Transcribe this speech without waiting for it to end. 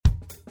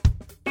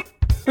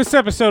This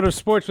episode of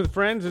Sports with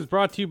Friends is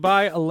brought to you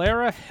by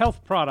Alera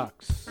Health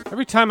Products.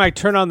 Every time I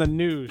turn on the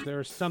news, there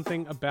is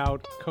something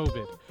about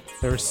COVID.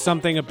 There is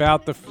something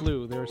about the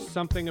flu. There is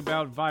something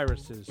about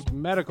viruses.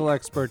 Medical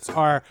experts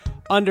are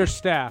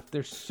understaffed.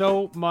 There's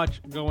so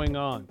much going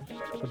on.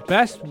 The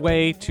best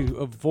way to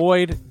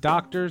avoid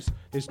doctors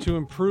is to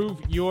improve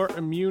your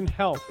immune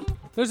health.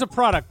 There's a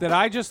product that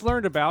I just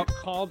learned about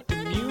called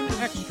Immune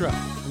Extra,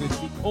 and it's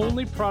the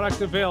only product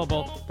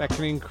available that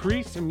can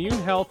increase immune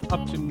health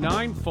up to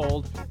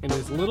 9-fold in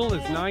as little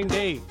as 9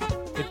 days.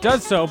 It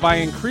does so by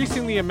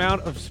increasing the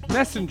amount of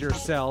messenger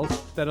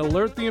cells that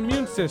alert the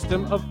immune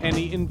system of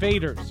any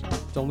invaders.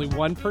 It's only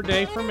one per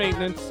day for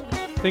maintenance.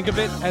 Think of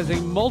it as a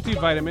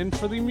multivitamin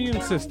for the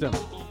immune system.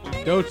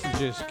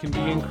 Dosages can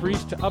be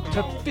increased to up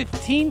to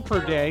 15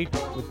 per day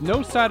with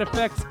no side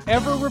effects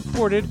ever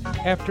reported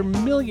after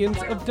millions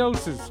of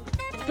doses.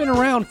 It's been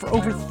around for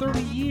over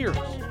 30 years.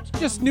 It's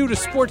just new to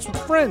Sports with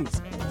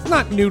Friends. It's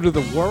not new to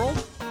the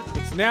world.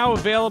 It's now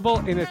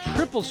available in a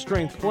triple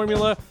strength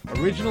formula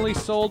originally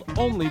sold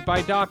only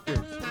by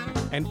doctors.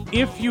 And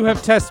if you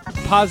have tested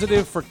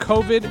positive for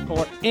COVID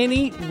or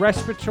any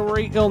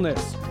respiratory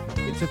illness,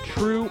 it's a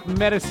true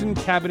medicine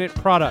cabinet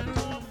product.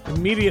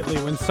 Immediately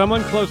when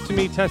someone close to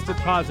me tested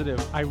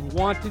positive, I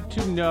wanted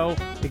to know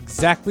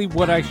exactly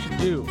what I should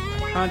do.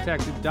 I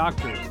contacted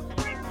doctors.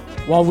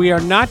 While we are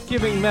not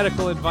giving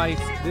medical advice,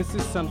 this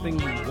is something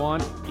you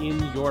want in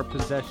your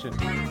possession.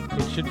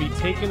 It should be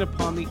taken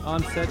upon the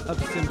onset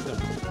of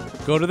symptoms.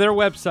 Go to their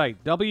website,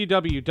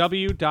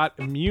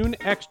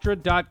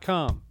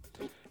 www.immuneextra.com.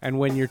 And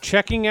when you're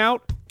checking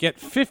out, get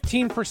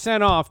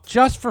 15% off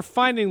just for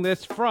finding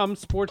this from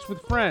Sports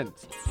with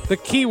Friends. The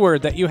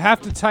keyword that you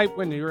have to type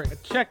when you're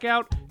at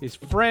checkout is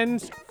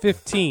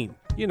Friends15.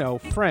 You know,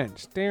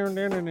 Friends.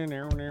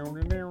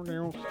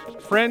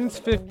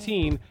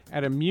 Friends15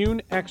 at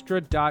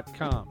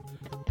immuneextra.com.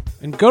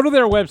 And go to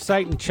their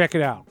website and check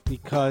it out.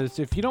 Because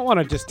if you don't want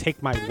to just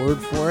take my word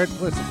for it,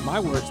 listen, my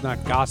word's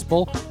not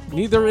gospel.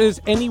 Neither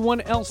is anyone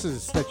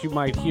else's that you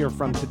might hear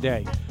from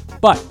today.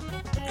 But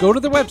go to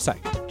the website,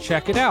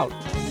 check it out,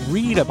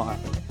 read about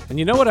it. And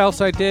you know what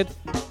else I did?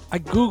 I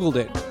Googled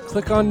it.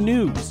 Click on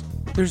news.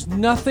 There's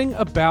nothing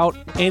about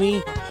any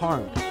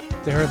harm.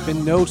 There have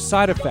been no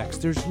side effects.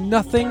 There's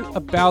nothing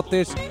about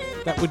this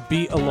that would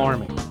be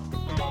alarming.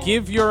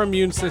 Give your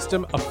immune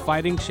system a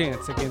fighting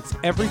chance against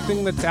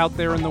everything that's out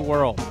there in the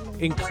world,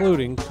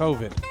 including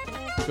COVID.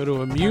 Go to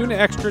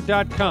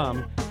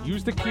immuneextra.com,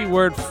 use the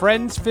keyword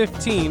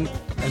Friends15,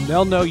 and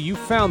they'll know you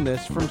found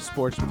this from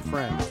Sports with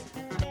Friends.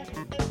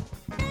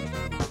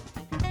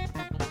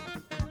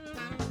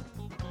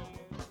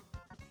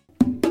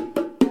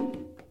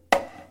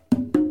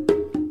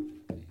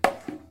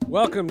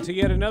 Welcome to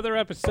yet another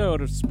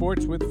episode of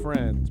Sports with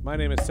Friends. My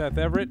name is Seth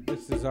Everett.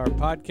 This is our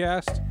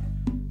podcast.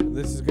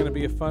 This is going to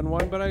be a fun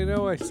one, but I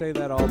know I say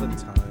that all the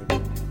time.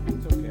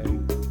 It's okay.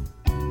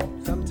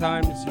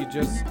 Sometimes you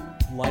just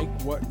like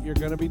what you're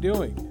going to be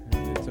doing,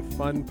 and it's a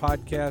fun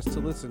podcast to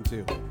listen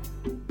to.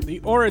 The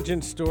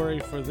origin story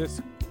for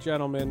this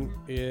gentleman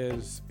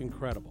is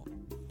incredible.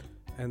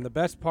 And the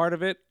best part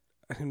of it,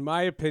 in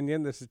my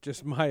opinion, this is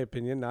just my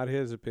opinion, not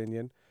his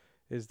opinion,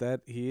 is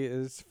that he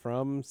is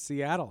from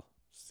Seattle.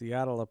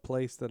 Seattle, a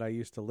place that I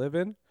used to live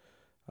in.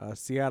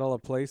 Seattle, a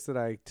place that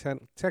I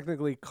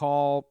technically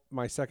call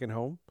my second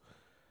home.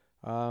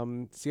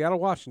 Seattle,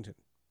 Washington.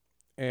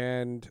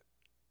 And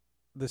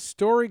the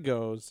story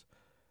goes,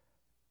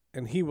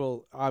 and he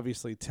will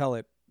obviously tell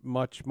it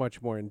much,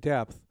 much more in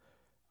depth.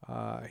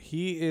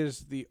 He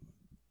is the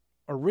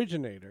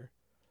originator.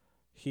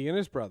 He and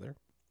his brother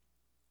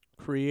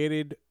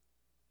created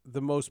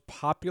the most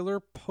popular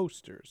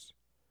posters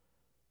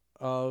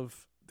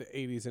of the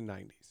 80s and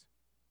 90s.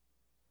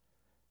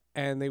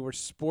 And they were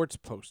sports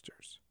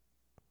posters.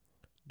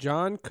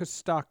 John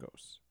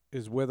Kostakos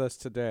is with us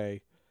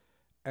today.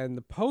 And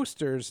the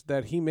posters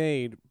that he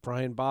made,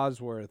 Brian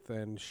Bosworth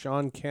and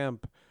Sean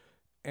Kemp,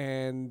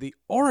 and the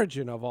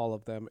origin of all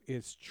of them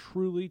is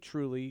truly,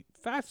 truly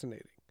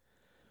fascinating.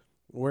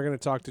 We're going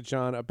to talk to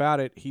John about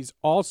it. He's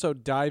also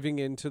diving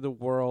into the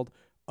world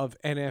of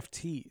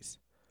NFTs.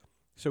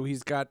 So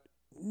he's got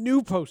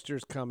new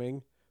posters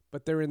coming,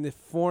 but they're in the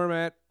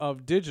format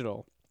of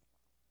digital.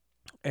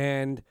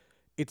 And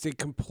it's a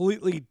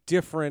completely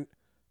different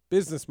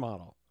business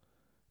model.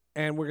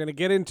 And we're going to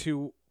get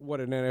into what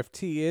an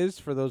NFT is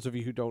for those of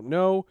you who don't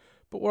know,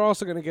 but we're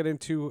also going to get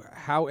into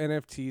how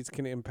NFTs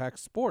can impact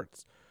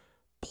sports.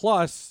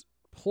 Plus,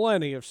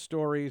 plenty of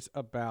stories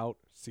about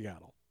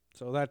Seattle.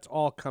 So that's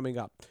all coming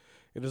up.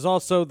 It is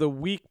also the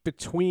week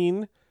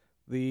between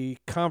the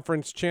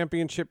conference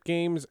championship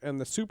games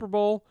and the Super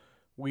Bowl.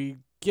 We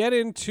get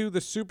into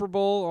the Super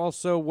Bowl,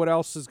 also what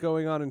else is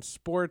going on in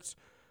sports,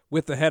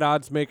 with the head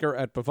odds maker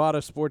at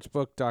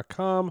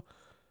bovadasportsbook.com,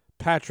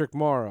 Patrick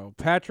Morrow.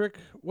 Patrick,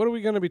 what are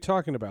we going to be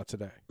talking about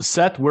today?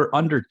 Seth, we're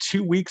under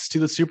 2 weeks to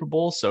the Super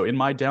Bowl, so in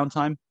my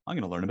downtime, I'm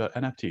going to learn about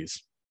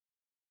NFTs.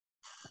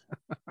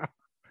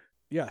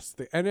 Yes,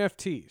 the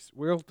NFTs.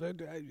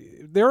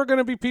 There are going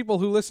to be people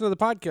who listen to the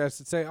podcast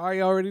that say,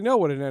 I already know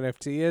what an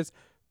NFT is.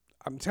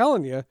 I'm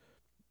telling you,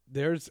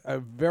 there's a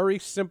very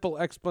simple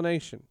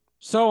explanation.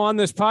 So on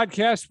this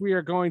podcast, we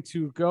are going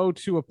to go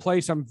to a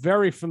place I'm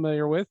very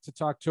familiar with to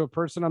talk to a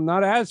person I'm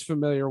not as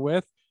familiar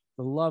with,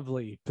 the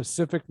lovely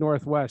Pacific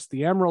Northwest,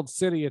 the Emerald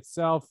City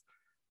itself,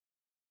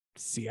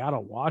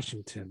 Seattle,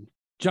 Washington.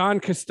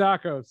 John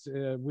Kostakos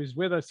was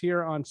with us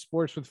here on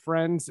Sports with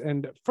Friends.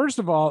 And first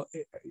of all,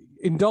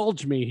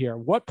 indulge me here.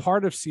 What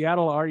part of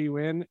Seattle are you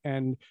in?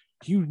 And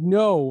you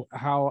know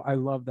how I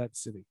love that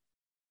city.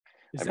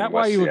 Is that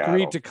why you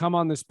agreed to come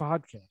on this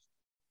podcast?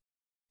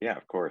 Yeah,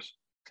 of course.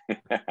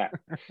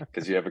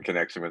 Because you have a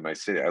connection with my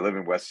city. I live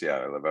in West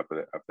Seattle. I live up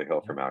the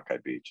hill from Alki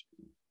Beach.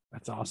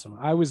 That's awesome.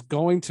 I was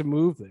going to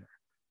move there.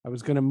 I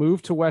was going to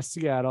move to West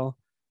Seattle,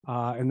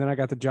 and then I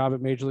got the job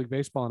at Major League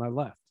Baseball, and I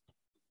left.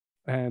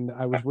 And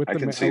I was with I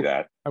can see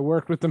that. I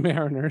worked with the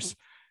Mariners,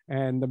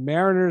 and the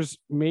Mariners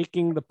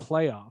making the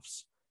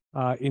playoffs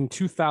in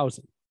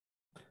 2000.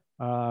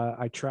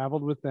 I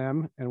traveled with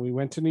them, and we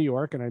went to New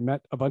York, and I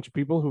met a bunch of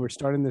people who were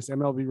starting this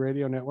MLB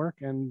radio network,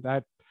 and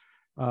that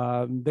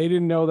they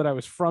didn't know that I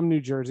was from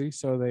New Jersey,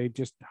 so they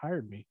just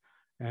hired me,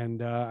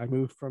 and I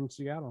moved from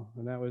Seattle,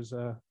 and that was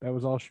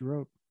all she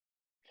wrote.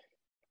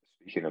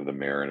 Speaking of the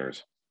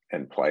Mariners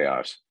and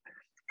playoffs,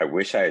 I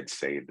wish I had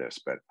saved this,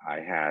 but I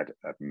had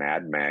a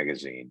Mad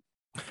magazine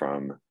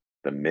from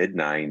the mid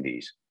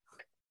 90s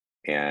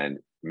and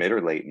mid or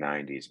late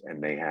 90s,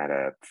 and they had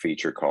a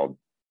feature called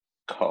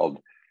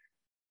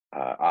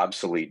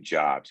Obsolete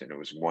Jobs, and it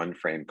was one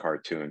frame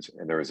cartoons,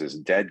 and there was this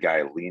dead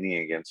guy leaning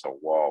against a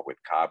wall with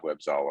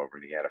cobwebs all over,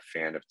 and he had a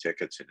fan of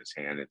tickets in his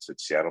hand. It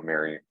said Seattle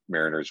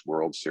Mariners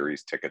World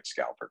Series ticket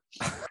scalper.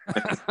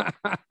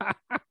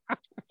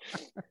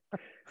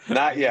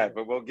 Not yet,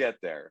 but we'll get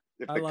there.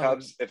 If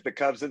the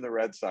Cubs and the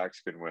Red Sox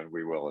can win,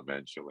 we will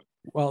eventually.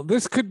 Well,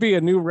 this could be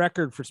a new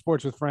record for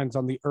Sports with Friends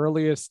on the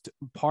earliest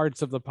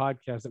parts of the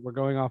podcast that we're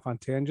going off on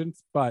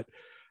tangents, but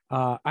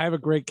I have a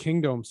great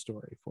Kingdome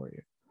story for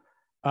you.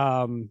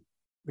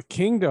 The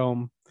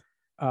Kingdome,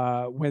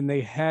 when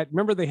they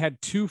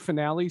had two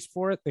finales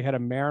for it. They had a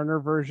Mariner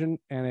version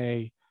and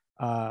a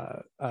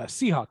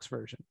Seahawks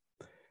version.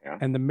 Yeah.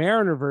 And the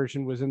Mariner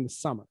version was in the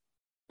summer.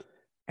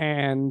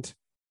 And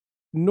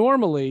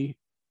normally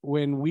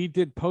when we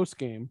did post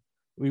game,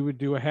 we would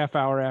do a half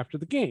hour after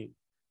the game.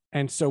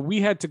 And so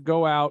we had to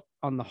go out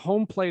on the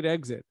home plate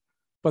exit,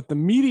 but the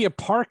media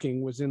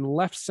parking was in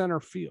left center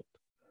field.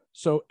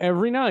 So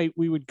every night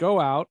we would go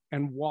out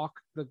and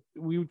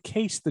we would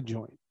case the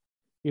joint,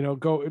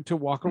 go to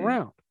walk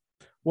around.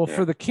 Well,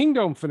 for the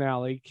Kingdome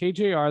finale,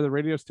 KJR, the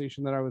radio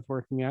station that I was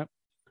working at,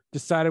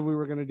 decided we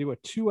were going to do a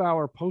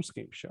 2-hour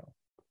post-game show,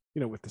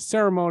 with the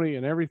ceremony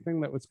and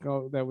everything that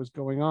was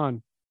going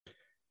on.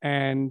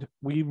 And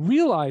we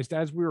realized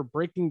as we were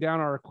breaking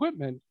down our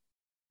equipment,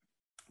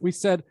 we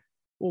said,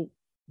 well,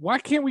 why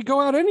can't we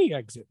go out any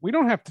exit? We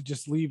don't have to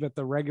just leave at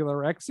the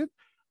regular exit.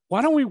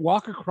 Why don't we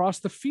walk across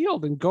the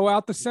field and go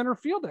out the center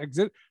field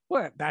exit?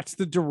 Well, that's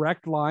the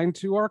direct line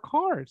to our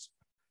cars.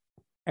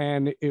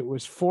 And it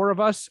was 4 of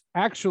us.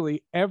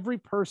 Actually, every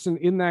person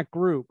in that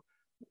group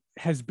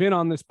has been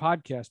on this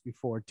podcast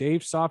before.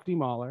 Dave Softy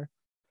Mahler,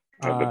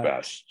 the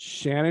best.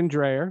 Shannon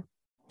Dreyer,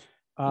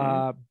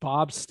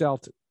 Bob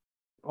Stelton,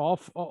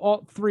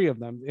 all 3 of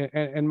them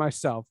and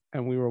myself.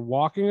 And we were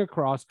walking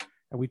across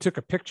and we took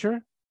a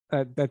picture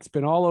that's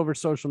been all over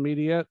social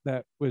media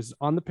that was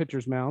on the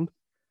pitcher's mound.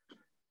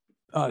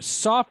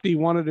 Softy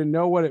wanted to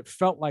know what it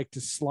felt like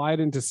to slide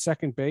into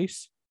second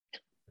base.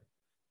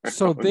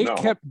 So they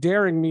kept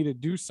daring me to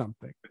do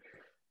something.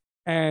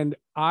 And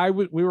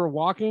we were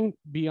walking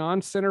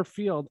beyond center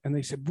field and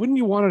they said, wouldn't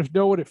you want to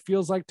know what it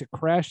feels like to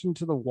crash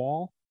into the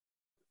wall?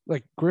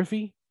 Like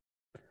Griffey?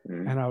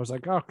 Mm-hmm. And I was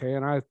like, okay.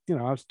 And I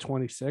was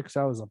 26.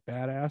 I was a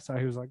badass.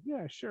 I was like,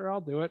 yeah, sure.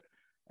 I'll do it.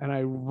 And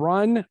I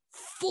run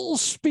full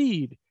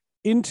speed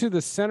into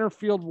the center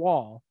field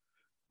wall,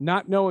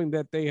 not knowing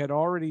that they had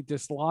already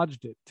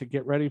dislodged it to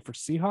get ready for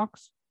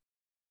Seahawks.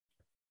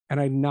 And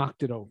I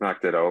knocked it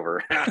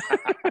over.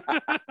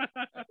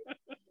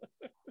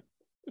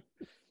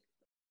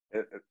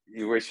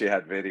 You wish you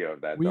had video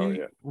of that, don't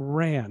you?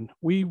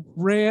 We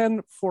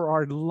ran for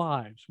our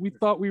lives. We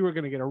thought we were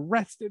going to get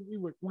arrested.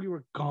 We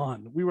were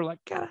gone. We were like,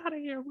 get out of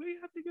here. We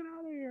have to get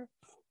out of here.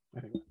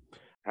 Anyway.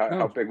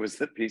 How big was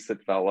the piece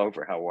that fell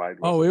over? How wide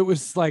was it? It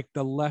was like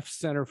the left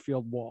center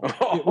field wall.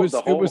 It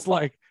was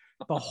like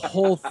the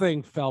whole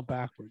thing fell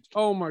backwards.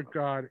 Oh my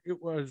God.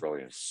 It was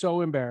brilliant. So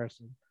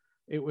embarrassing.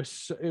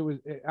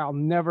 I'll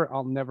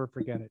never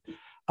forget it.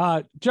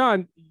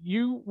 John,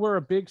 you were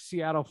a big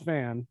Seattle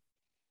fan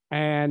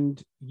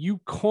and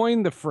you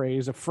coined the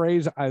phrase, a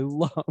phrase I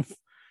love.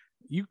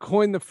 You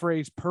coined the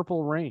phrase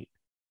purple rain.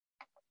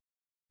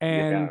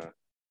 And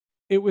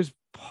it was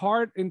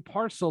part and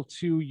parcel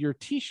to your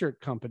t-shirt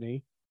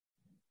company.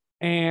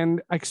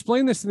 And I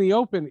explained this in the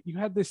open. You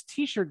had this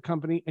t-shirt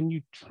company and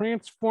you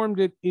transformed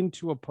it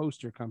into a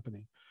poster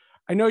company.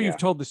 I know you've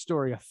told the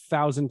story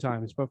 1,000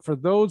 times, but for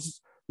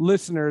those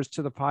listeners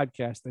to the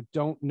podcast that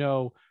don't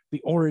know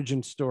the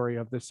origin story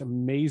of this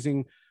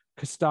amazing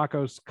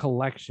Kostakos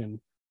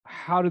collection,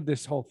 how did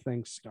this whole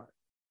thing start?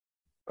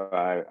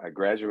 I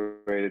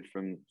graduated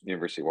from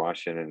University of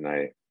Washington,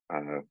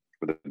 and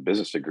with a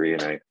business degree,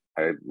 and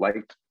I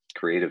liked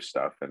creative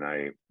stuff, and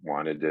I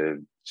wanted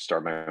to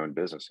start my own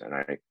business. And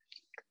I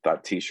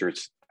thought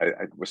T-shirts.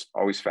 I was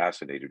always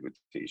fascinated with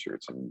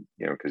T-shirts, and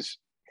because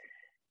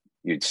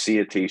you'd see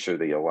a T-shirt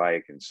that you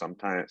like, and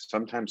sometimes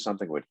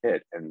something would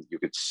hit, and you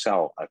could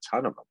sell a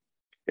ton of them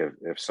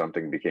if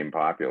something became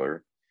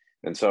popular.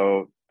 And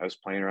so I was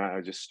playing around. I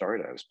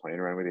was playing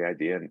around with the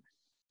idea, and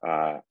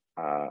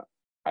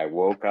I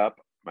woke up,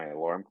 my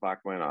alarm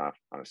clock went off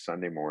on a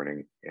Sunday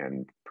morning,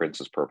 and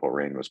Prince's Purple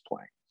Rain was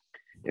playing.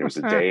 It was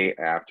the day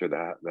after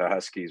the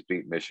Huskies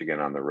beat Michigan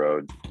on the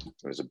road.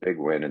 It was a big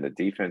win, and the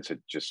defense had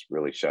just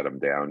really shut them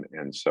down.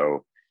 And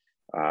so,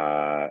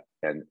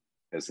 and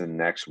as the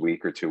next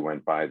week or two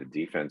went by, the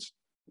defense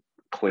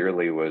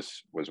clearly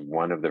was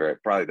one of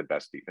probably the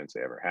best defense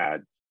they ever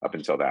had up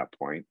until that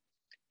point.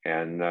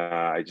 And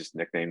I just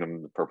nicknamed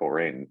them the Purple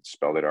Rain,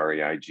 spelled it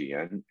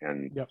REIGN,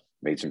 and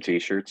made some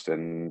T-shirts,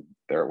 and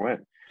there it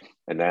went.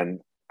 And then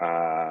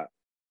I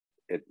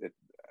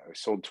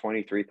sold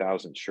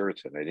 23,000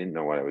 shirts, and I didn't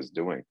know what I was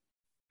doing.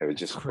 It was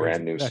just a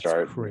brand new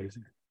start.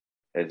 Crazy.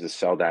 And to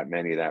sell that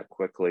many that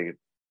quickly,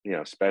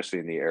 especially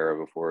in the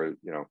era before,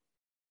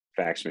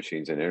 fax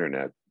machines and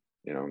internet,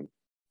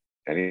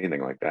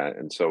 anything like that.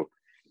 And so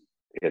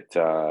it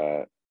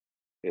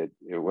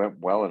went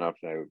well enough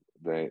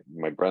that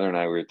my brother and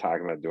I were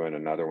talking about doing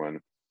another one.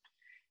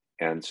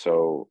 And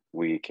so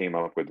we came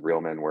up with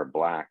Real Men Wear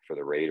Black for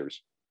the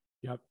Raiders.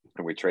 Yep.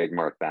 And we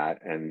trademarked that,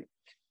 and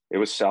it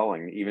was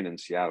selling even in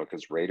Seattle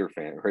because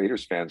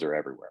Raiders fans are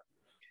everywhere.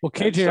 Well,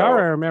 KJR,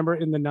 I remember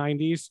in the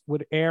 90s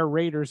would air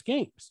Raiders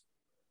games.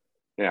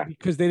 Yeah.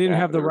 Because they didn't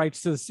have the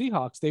rights to the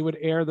Seahawks. They would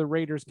air the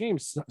Raiders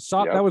games.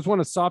 That was one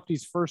of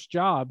Softy's first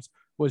jobs,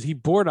 was he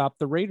board up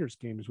the Raiders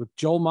games with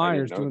Joel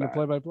Myers doing the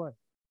play-by-play.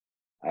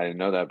 I didn't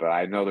know that, but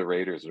I know the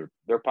Raiders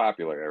they're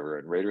popular everywhere,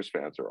 and Raiders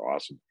fans are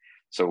awesome.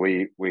 So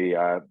we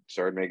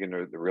started making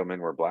the Real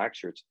Men Wear Black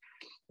shirts,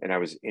 and I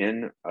was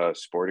in a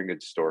sporting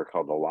goods store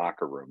called The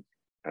Locker Room.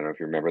 I don't know if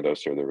you remember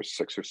those, sir. There were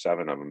 6 or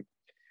 7 of them,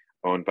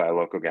 owned by a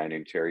local guy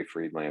named Terry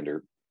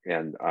Friedlander.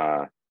 And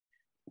I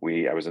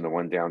was in the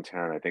one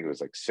downtown. I think it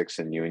was like 6th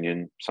and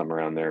Union, somewhere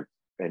around there.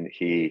 And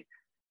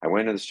I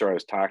went to the store. I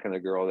was talking to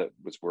the girl that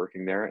was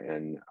working there,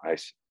 and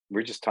we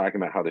were just talking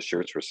about how the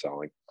shirts were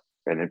selling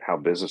and how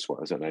business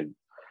was. And I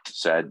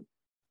said,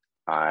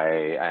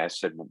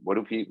 what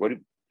do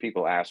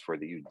people ask for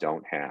that you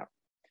don't have?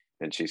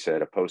 And she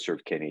said, a poster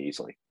of Kenny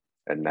Easley.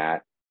 And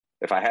that,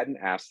 if I hadn't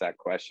asked that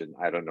question,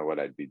 I don't know what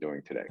I'd be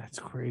doing today. That's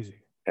crazy.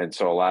 And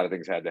so a lot of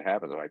things had to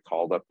happen. So I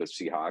called up the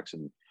Seahawks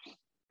and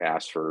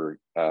asked for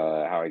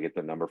how I get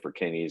the number for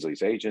Kenny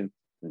Easley's agent.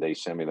 And they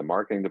sent me the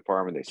marketing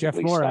department. They said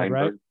Jeff Morad,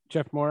 right?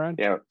 Jeff Morad?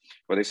 Yeah.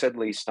 Well, they said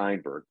Lee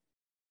Steinberg.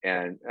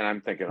 And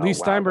I'm thinking, Lee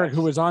Steinberg,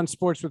 who was on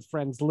Sports with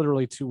Friends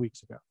literally 2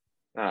 weeks ago.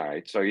 All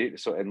right.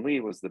 And Lee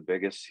was the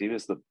biggest. He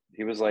was the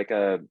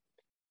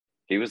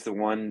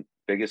one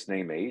biggest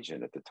name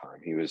agent at the time.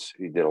 He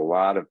did a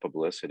lot of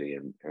publicity,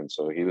 and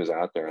so he was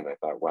out there, and I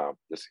thought, wow,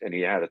 and he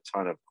had a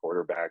ton of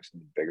quarterbacks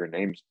and bigger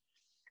names.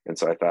 And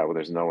so I thought, well,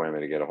 there's no way I'm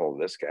going to get a hold of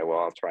this guy. Well,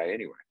 I'll try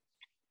anyway.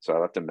 So I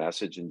left a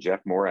message, and Jeff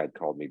Morad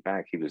called me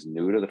back. He was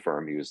new to the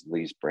firm. He was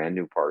Lee's brand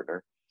new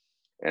partner.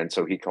 And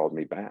so he called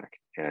me back,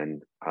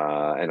 and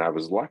I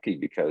was lucky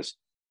because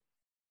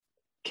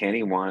Kenny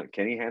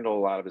handled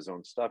a lot of his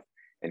own stuff,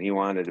 and he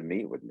wanted to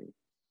meet with me.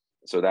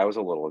 So that was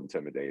a little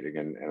intimidating.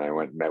 And I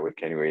went and met with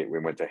Kenny. We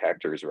went to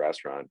Hector's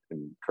restaurant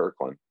in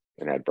Kirkland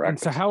and had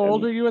breakfast. And so how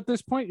old are you at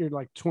this point? You're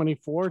like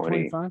 24,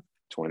 25?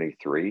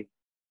 23,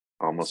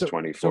 almost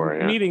 24. So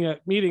yeah.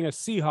 Meeting a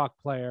Seahawk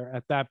player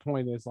at that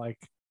point is like,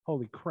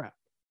 holy crap.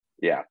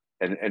 Yeah.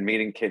 And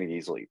meeting Kenny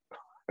Easley.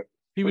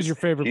 He was your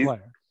favorite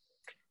player.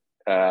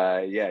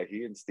 Yeah,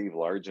 he and Steve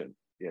Largent,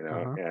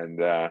 and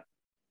well,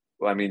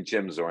 I mean,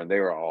 Jim Zorn, they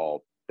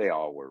all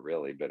were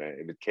really, but I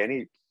mean,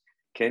 Kenny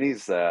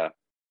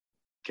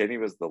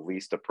was the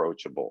least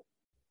approachable,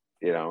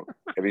 I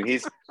mean,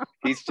 he's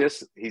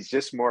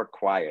just more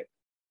quiet.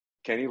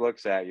 Kenny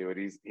looks at you,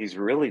 and he's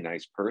a really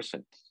nice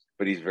person,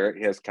 but he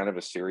has kind of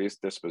a serious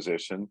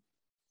disposition,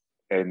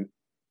 and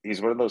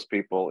he's one of those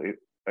people.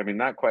 I mean,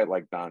 not quite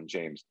like Don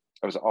James.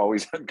 I was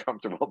always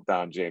uncomfortable with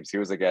Don James. He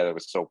was a guy that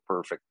was so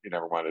perfect. He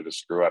never wanted to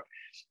screw up.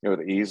 With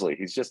Easley,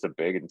 he's just a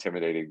big,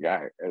 intimidating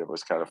guy. And it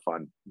was kind of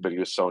fun, but he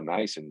was so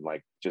nice and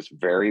like just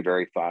very,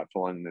 very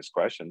thoughtful in his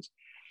questions.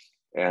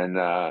 And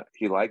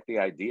he liked the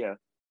idea.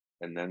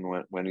 And then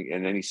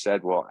then he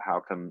said, well, how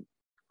come,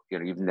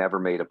 you've never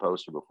made a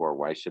poster before.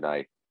 Why should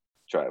I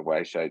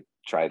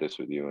try this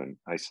with you? And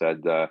I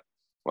said,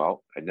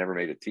 well, I'd never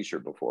made a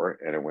t-shirt before,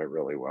 and it went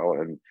really well.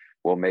 And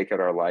we'll make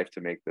it our life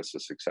to make this a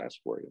success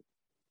for you.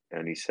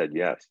 And he said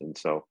yes. And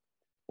so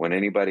when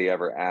anybody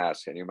ever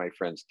asks, any of my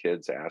friends'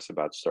 kids ask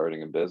about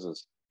starting a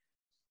business,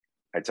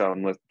 I tell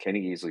them, look,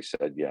 Kenny Easley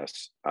said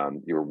yes.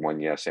 You were one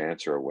yes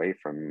answer away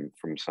from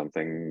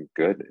something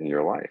good in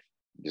your life.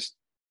 You just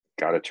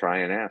got to try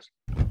and ask.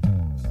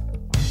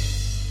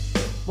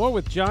 More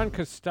with John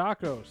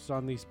Kostakos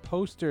on these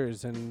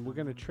posters, and we're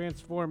going to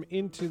transform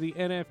into the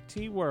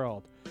NFT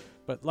world.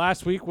 But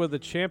last week were the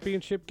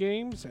championship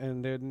games,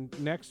 and then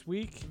next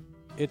week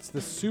it's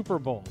the Super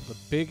Bowl, the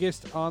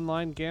biggest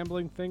online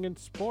gambling thing in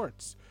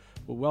sports.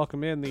 We'll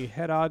welcome in the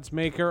head odds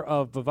maker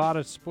of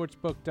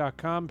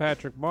BovadaSportsbook.com,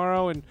 Patrick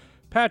Morrow. And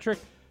Patrick,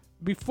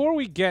 before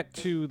we get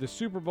to the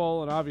Super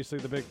Bowl and obviously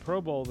the big Pro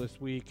Bowl this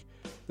week,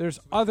 there's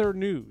other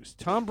news.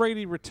 Tom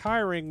Brady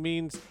retiring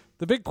means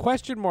the big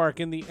question mark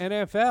in the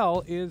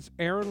NFL is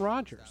Aaron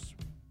Rodgers.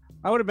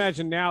 I would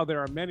imagine now there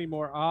are many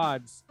more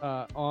odds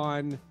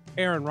on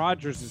Aaron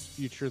Rodgers'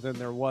 future than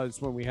there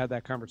was when we had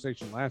that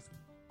conversation last week.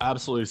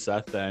 Absolutely,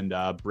 Seth. And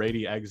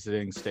Brady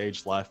exiting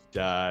stage left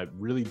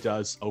really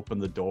does open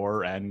the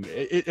door. And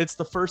it's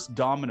the first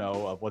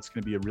domino of what's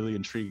going to be a really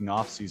intriguing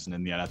offseason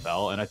in the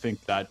NFL. And I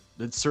think that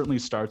it certainly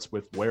starts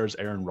with where's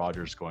Aaron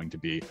Rodgers going to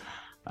be?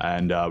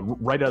 And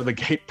right out of the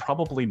gate,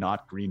 probably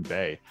not Green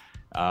Bay.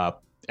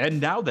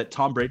 And now that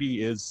Tom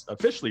Brady is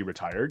officially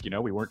retired,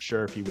 we weren't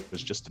sure if he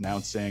was just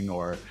announcing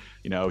or,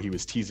 he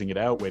was teasing it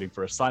out, waiting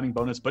for a signing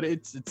bonus. But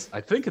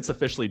I think it's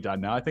officially done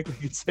now. I think we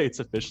could say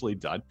it's officially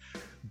done.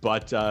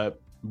 But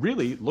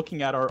really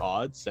looking at our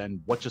odds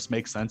and what just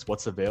makes sense,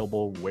 what's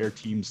available, where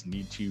teams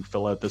need to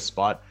fill out this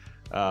spot.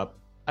 I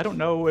don't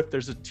know if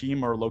there's a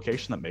team or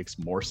location that makes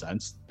more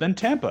sense than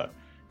Tampa.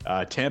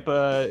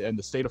 Tampa and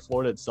the state of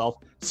Florida itself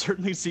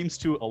certainly seems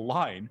to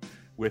align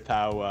with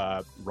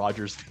how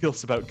Rodgers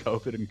feels about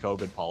COVID and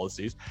COVID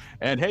policies.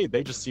 And hey,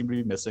 they just seem to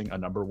be missing a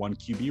number one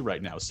QB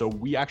right now. So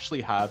we actually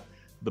have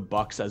the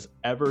Bucks as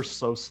ever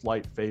so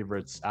slight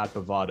favorites at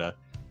Bovada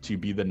to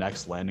be the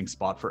next landing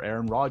spot for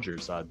Aaron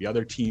Rodgers. The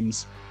other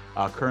teams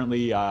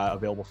currently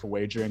available for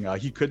wagering,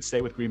 he could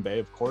stay with Green Bay,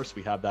 of course.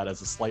 We have that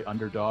as a slight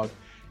underdog.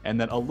 And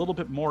then a little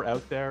bit more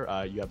out there,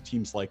 you have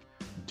teams like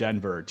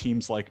Denver,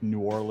 teams like New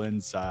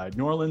Orleans.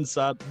 New Orleans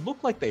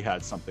looked like they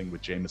had something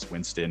with Jameis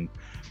Winston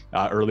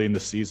early in the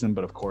season,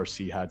 but of course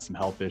he had some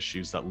health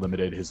issues that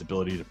limited his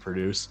ability to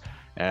produce.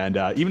 And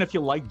even if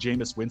you like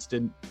Jameis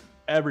Winston,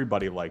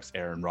 everybody likes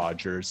Aaron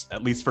Rodgers,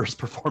 at least for his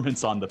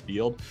performance on the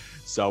field.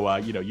 So,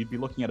 you'd be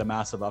looking at a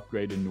massive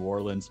upgrade in New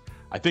Orleans.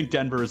 I think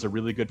Denver is a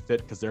really good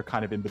fit because they're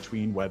kind of in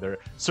between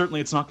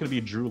certainly it's not going to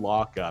be Drew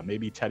Lock.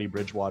 Maybe Teddy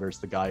Bridgewater's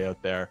the guy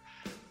out there,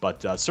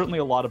 but certainly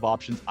a lot of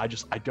options. I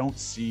don't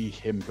see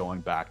him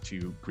going back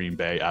to Green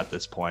Bay at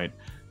this point.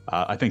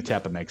 I think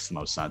Tampa makes the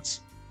most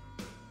sense.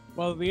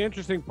 Well, the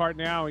interesting part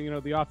now,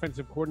 the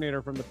offensive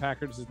coordinator from the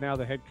Packers is now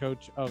the head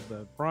coach of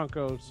the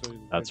Broncos. So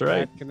that's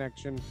right. That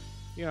connection.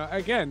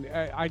 Again,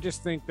 I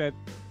just think that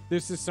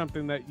this is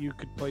something that you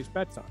could place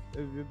bets on.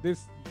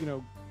 This,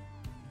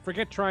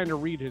 forget trying to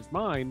read his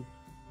mind.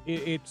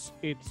 It's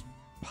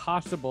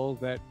possible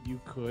that you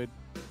could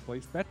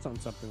place bets on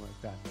something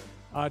like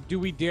that. Do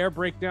we dare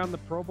break down the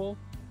Pro Bowl?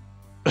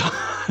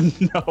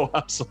 No,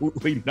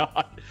 absolutely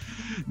not.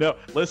 No,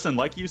 listen,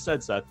 like you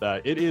said, Seth,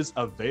 it is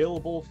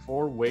available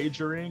for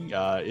wagering.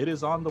 It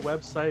is on the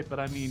website, but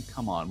I mean,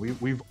 come on.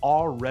 We've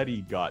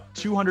already got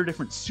 200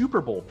 different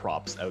Super Bowl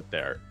props out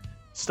there.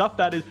 Stuff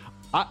that is,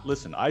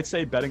 listen, I'd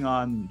say betting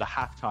on the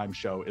halftime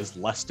show is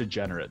less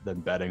degenerate than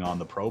betting on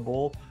the Pro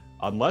Bowl.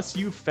 Unless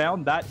you've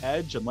found that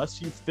edge,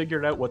 unless you've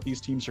figured out what these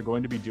teams are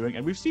going to be doing.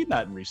 And we've seen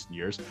that in recent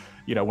years.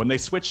 When they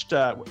switched,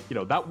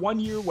 that 1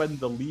 year when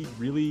the league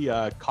really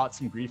caught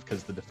some grief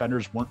because the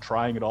defenders weren't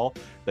trying at all.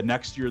 The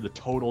next year, the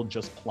total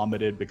just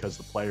plummeted because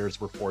the players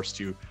were forced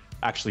to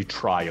actually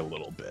try a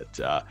little bit.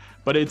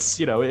 But it's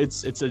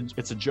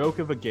a joke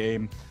of a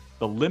game.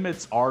 The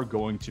limits are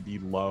going to be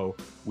low.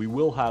 We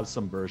will have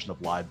some version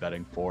of live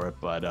betting for it,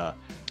 but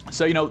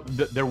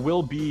there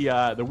will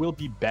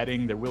be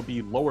betting. There will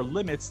be lower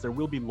limits. There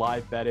will be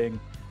live betting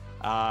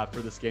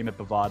for this game at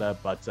Bovada,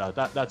 but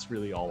that's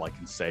really all I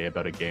can say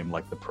about a game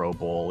like the Pro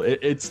Bowl.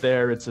 It's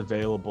there. It's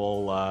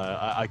available.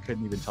 I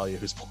couldn't even tell you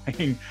who's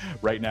playing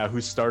right now,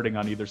 who's starting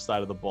on either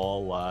side of the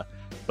ball.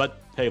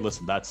 But hey,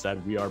 listen. That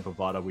said, we are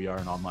Bovada. We are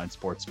an online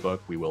sports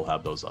book. We will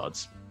have those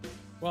odds.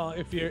 Well,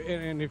 if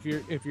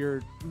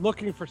you're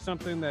looking for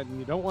something that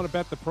you don't want to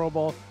bet the Pro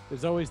Bowl,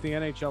 there's always the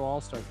NHL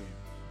All-Star game.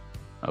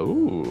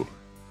 Oh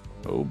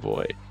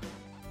boy.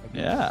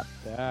 Yeah.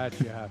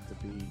 That you have to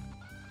be.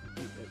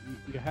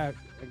 You have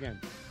again.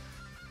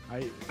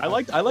 I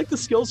like the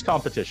skills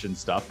competition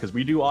stuff because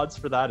we do odds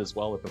for that as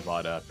well at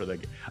Bovada for the,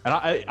 and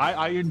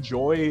I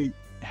enjoy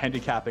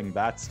handicapping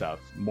that stuff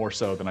more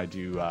so than I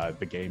do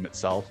the game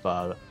itself.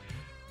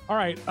 All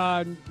right.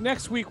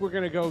 Next week, we're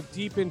going to go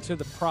deep into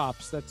the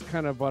props. That's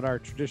kind of what our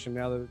tradition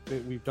now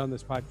that we've done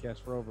this podcast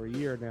for over a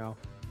year now.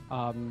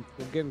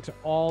 We'll get into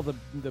all the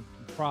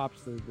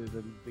props,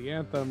 the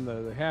anthem,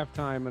 the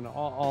halftime, and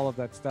all of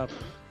that stuff.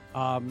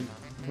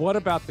 What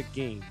about the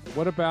game?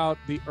 What about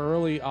the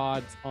early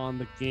odds on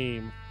the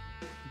game?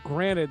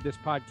 Granted, this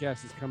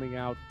podcast is coming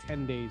out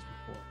 10 days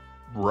before.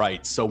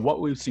 Right. So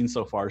what we've seen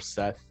so far,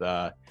 Seth,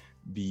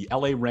 the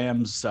LA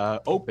Rams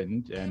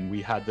opened, and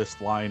we had this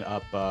line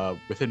up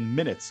within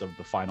minutes of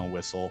the final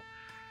whistle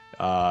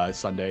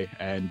Sunday,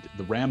 and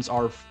the Rams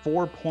are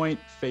 4-point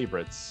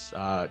favorites,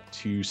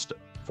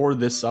 for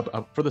this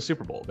for the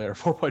Super Bowl. They are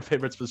 4-point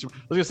favorites for the Super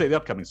Bowl. I was gonna say the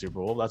upcoming Super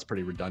Bowl. That's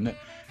pretty redundant.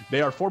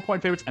 They are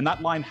 4-point favorites, and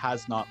that line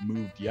has not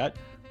moved yet.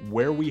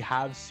 Where we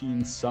have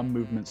seen some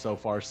movement so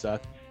far,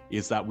 Seth,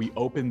 is that we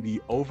opened the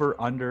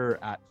over/under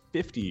at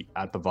 50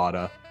 at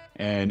Bovada,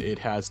 and it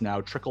has now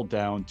trickled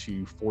down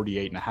to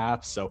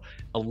 48.5. So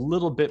a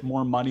little bit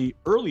more money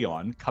early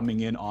on coming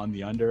in on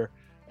the under.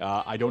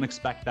 I don't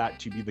expect that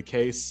to be the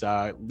case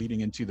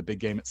leading into the big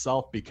game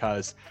itself,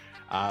 because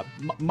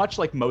much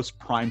like most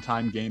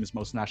primetime games,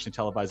 most nationally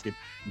televised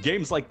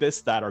games like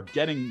this that are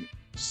getting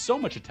so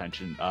much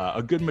attention,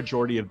 a good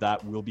majority of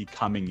that will be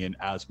coming in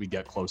as we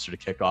get closer to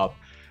kickoff.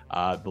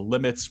 The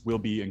limits will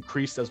be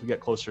increased as we get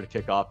closer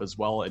to kickoff as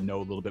well, and know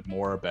a little bit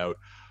more about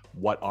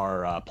what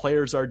our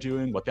players are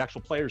doing, what the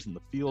actual players in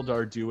the field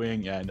are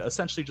doing, and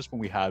essentially just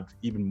when we have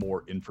even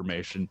more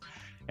information,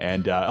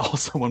 and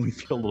also when we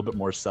feel a little bit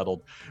more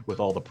settled with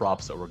all the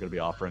props that we're going to be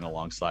offering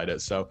alongside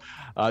it. So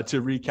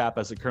to recap,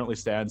 as it currently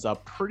stands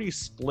up, pretty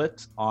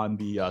split on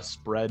the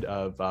spread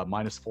of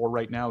 -4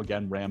 right now.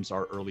 Again, Rams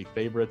are early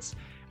favorites,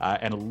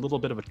 and a little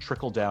bit of a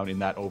trickle down in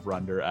that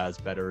over/under as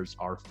bettors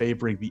are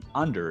favoring the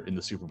under in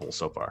the Super Bowl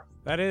so far.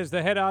 That is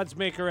the head odds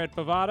maker at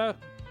Bovada,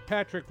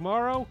 Patrick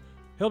Morrow.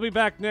 He'll be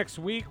back next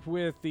week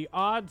with the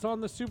odds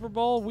on the Super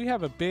Bowl. We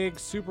have a big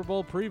Super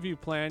Bowl preview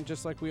plan,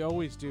 just like we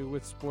always do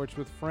with Sports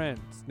with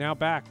Friends. Now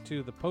back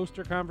to the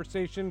poster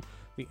conversation,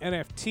 the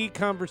NFT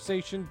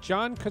conversation.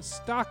 John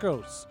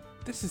Kostakos.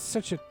 This is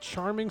such a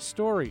charming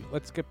story.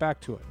 Let's get back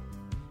to it.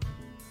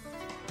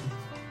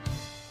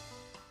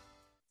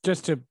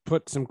 Just to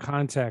put some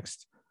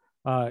context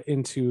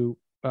into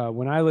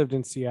when I lived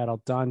in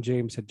Seattle, Don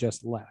James had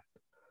just left.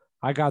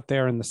 I got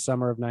there in the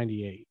summer of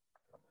 '98.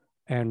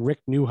 And Rick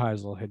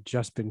Neuheisel had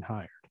just been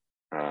hired.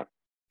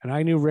 And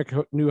I knew Rick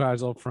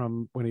Neuheisel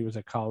from when he was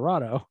at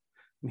Colorado,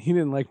 and he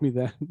didn't like me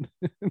then.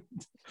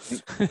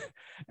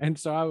 And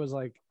so I was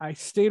like, I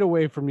stayed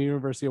away from the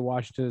University of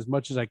Washington as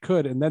much as I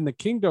could. And then the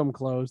Kingdome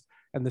closed,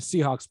 and the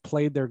Seahawks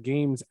played their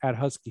games at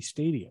Husky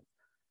Stadium.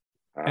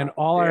 And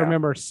all I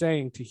remember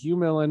saying to Hugh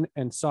Millen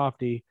and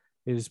Softy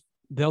is,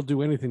 they'll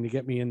do anything to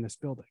get me in this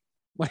building.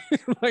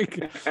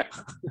 like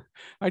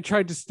I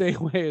tried to stay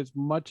away as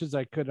much as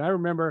I could. And I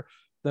remember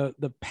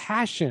the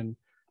passion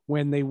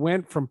when they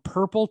went from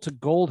purple to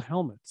gold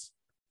helmets.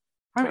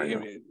 I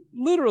mean, it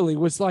literally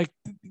was like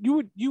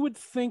you would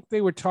think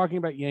they were talking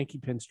about Yankee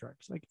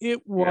pinstripes. Like,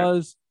 it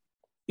was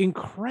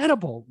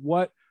incredible.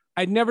 What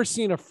I'd never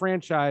seen a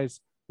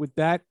franchise with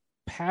that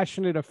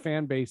passionate a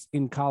fan base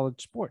in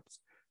college sports,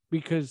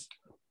 because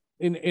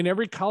in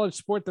every college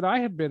sport that I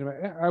had been,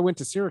 I went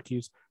to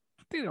Syracuse.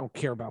 They don't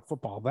care about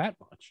football that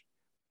much.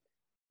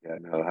 Yeah,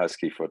 no,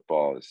 Husky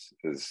football is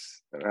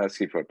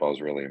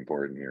really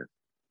important here.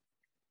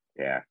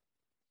 Yeah.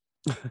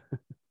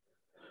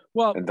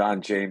 Well, and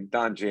Don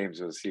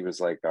James was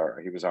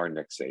our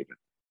Nick Saban.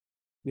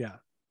 Yeah.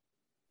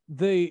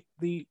 The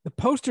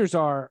posters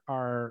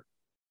are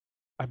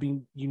I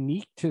mean,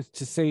 unique to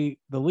say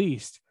the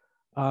least.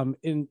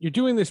 And you're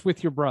doing this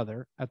with your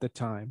brother at the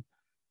time,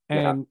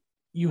 and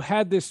you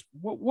had this.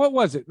 What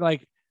was it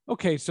like?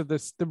 Okay, so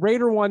the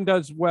Raider one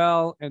does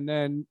well, and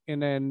then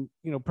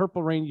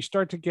Purple Rain, you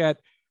start to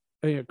get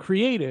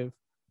creative,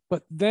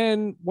 but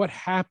then what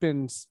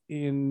happens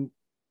in,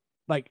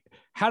 like,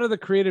 how do the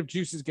creative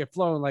juices get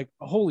flowing? Like,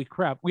 holy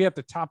crap, we have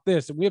to top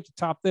this, and we have to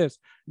top this,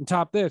 and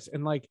top this,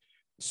 and like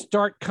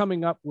start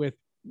coming up with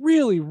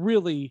really,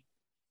 really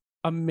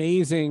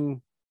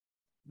amazing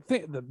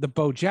the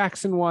Bo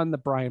Jackson one, the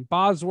Brian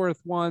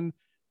Bosworth one,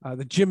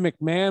 the Jim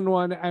McMahon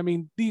one. I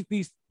mean,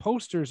 these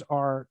posters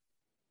are.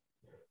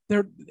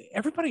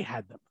 Everybody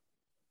had them.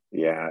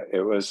 Yeah,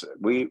 it was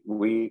we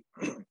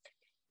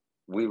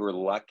were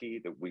lucky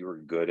that we were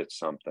good at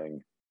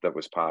something that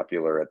was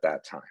popular at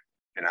that time.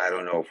 And I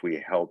don't know if we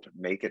helped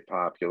make it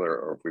popular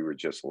or if we were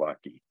just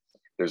lucky.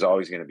 There's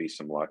always going to be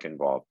some luck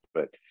involved,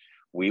 but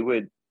we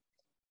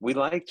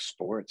liked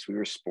sports. We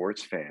were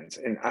sports fans.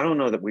 And I don't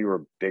know that we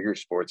were bigger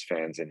sports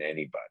fans than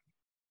anybody.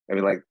 I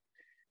mean, like,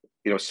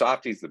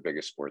 Softy's the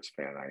biggest sports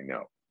fan I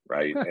know,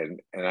 right?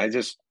 and I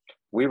just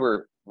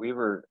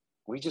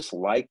we just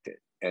liked it.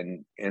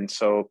 And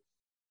so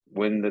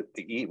when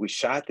we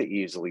shot the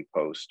Easily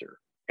poster,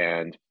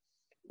 and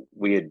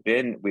we had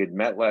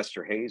met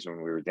Lester Hayes when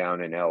we were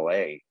down in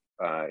LA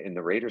in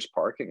the Raiders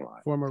parking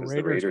lot. Former Raiders,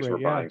 the Raiders were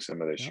buying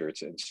some of the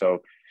shirts. And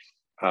so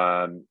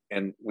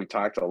and we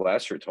talked to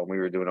Lester, told me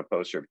we were doing a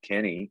poster of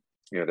Kenny.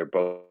 They're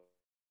both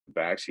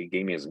backs. He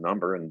gave me his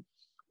number, and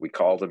we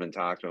called him and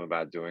talked to him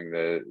about doing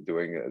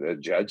the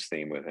Judge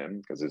theme with him,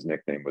 because his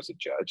nickname was a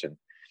Judge. And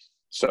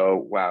so,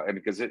 wow. And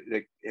because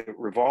it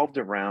revolved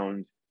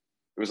around,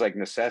 it was like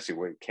necessity.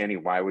 What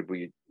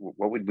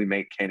would we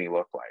make Kenny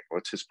look like?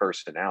 What's his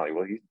personality?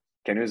 Well,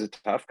 Kenny was a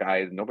tough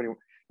guy. He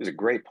was a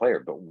great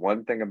player, but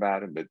one thing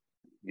about him, but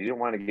you didn't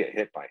want to get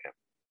hit by him.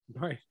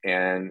 Right.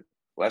 And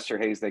Lester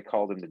Hayes, they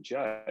called him the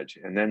Judge.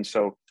 And then,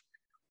 so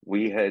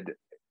we had,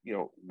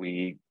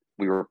 we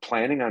were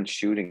planning on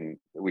shooting.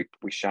 We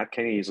shot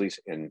Kenny Easley's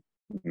in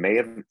May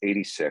of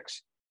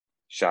 '86,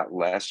 shot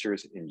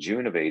Lester's in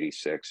June of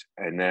 '86,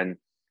 and then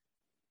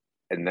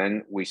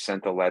we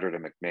sent a letter to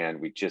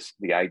McMahon.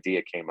 The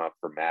idea came up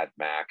for Mad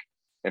Mac,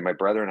 and my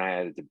brother and I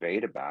had a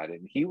debate about it,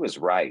 and he was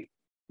right.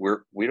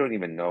 We don't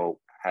even know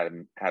how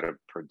to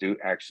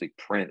actually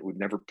print. We've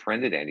never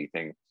printed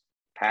anything,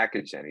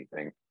 packaged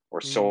anything,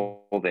 or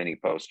sold any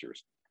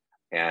posters,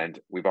 and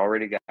we've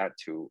already got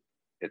to.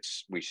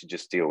 We should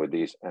just deal with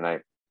these, and I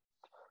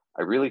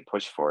really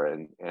pushed for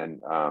it,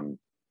 and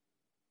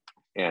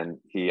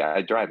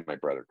I drive my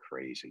brother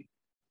crazy.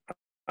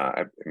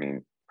 I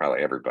mean,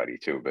 probably everybody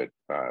too, but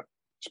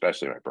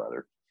especially my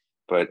brother.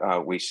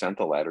 But we sent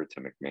the letter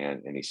to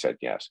McMahon, and he said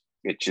yes.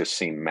 It just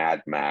seemed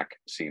Mad Mac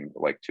seemed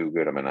like too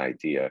good of an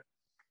idea,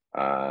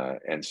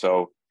 and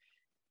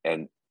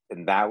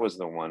that was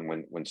the one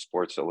when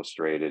Sports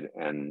Illustrated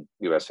and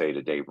USA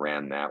Today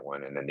ran that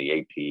one, and then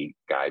the AP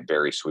guy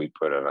Barry Sweet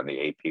put it on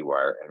the AP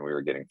wire, and we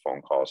were getting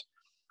phone calls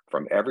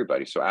from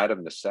everybody. So out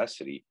of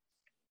necessity,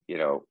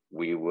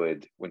 we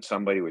would, when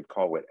somebody would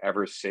call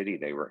whatever city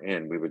they were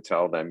in, we would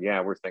tell them, yeah,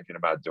 we're thinking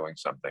about doing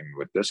something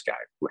with this guy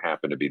who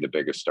happened to be the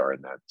biggest star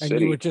in that city.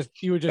 And you were just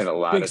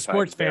a big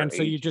sports fan,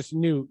 so you just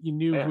knew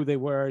who they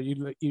were.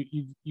 You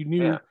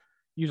knew. Yeah.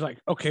 You was like,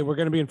 okay, we're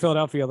going to be in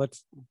Philadelphia.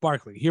 Let's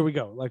Barkley. Here we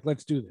go. Like,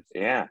 let's do this.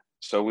 Yeah.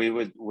 So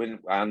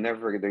I'll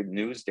never forget, the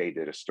Newsday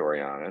did a story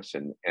on us,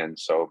 and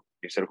so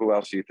he said, "Who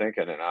else are you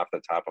thinking?" And off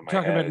the top of my head,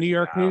 talking about New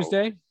York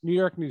Newsday.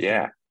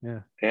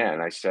 Yeah.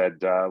 And I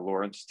said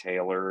Lawrence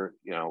Taylor,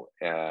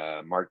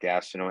 Mark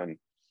Gastineau, and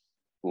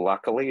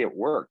luckily it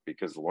worked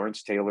because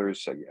Lawrence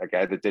Taylor's a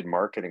guy that did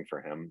marketing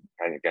for him,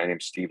 a guy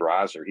named Steve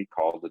Roser. He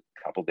called a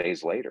couple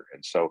days later,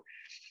 and so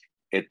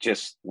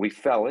we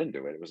fell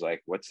into it. It was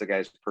like, what's the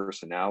guy's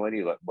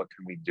personality? What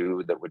can we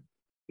do that would,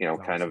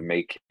 That's kind of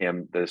make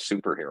him the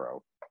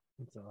superhero?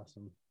 That's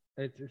awesome.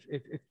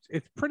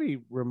 It's pretty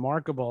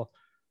remarkable.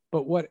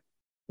 But what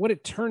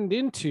it turned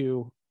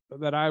into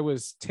that I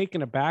was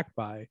taken aback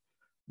by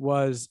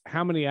was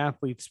how many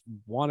athletes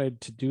wanted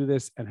to do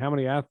this and how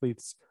many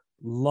athletes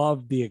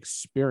loved the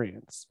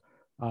experience.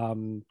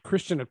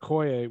 Christian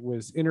Okoye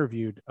was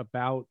interviewed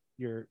about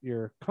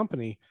your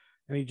company,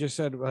 and he just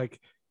said, like,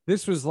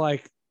 this is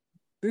like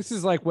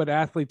what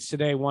athletes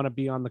today want to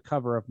be on the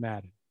cover of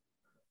Madden.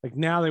 Like,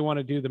 now they want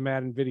to do the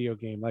Madden video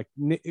game. Like,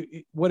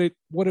 what it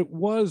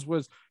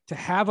was to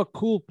have a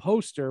cool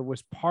poster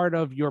was part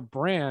of your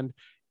brand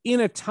in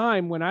a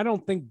time when I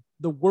don't think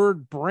the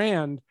word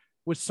brand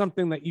was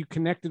something that you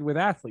connected with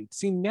athletes.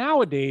 See,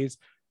 nowadays,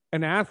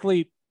 an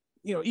athlete,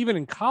 even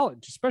in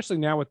college, especially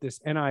now with this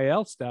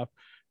NIL stuff,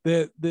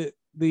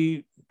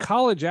 the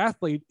college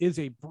athlete is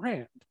a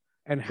brand,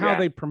 and how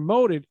they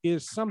promote it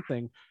is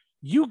something.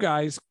 You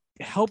guys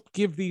help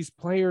give these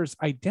players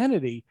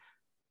identity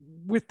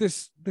with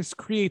this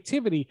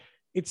creativity.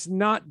 It's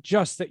not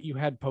just that you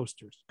had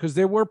posters, because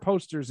there were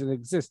posters in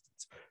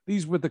existence.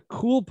 These were the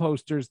cool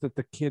posters that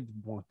the kids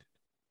wanted.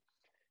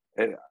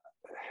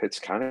 It's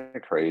kind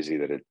of crazy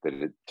that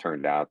it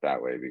turned out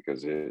that way,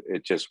 because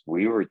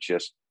we were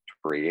just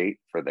create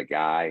for the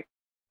guy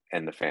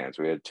and the fans.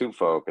 We had two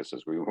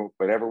focuses.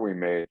 Whatever we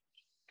made,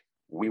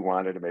 we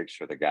wanted to make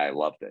sure the guy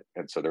loved it.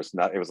 And so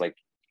it was like,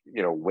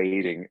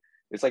 waiting.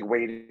 It's like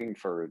waiting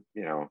for,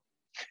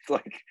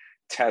 like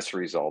test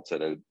results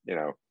at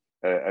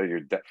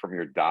from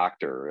your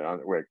doctor,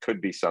 where it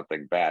could be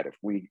something bad.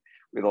 The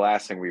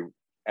last thing we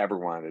ever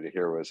wanted to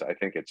hear was, I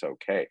think it's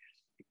okay.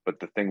 But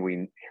the thing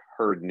we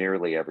heard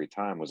nearly every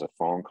time was a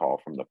phone call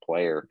from the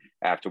player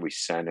after we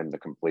sent him the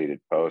completed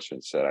post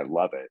and said, I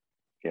love it.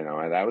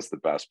 And that was the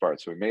best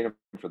part. So we made them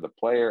for the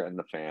player and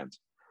the fans.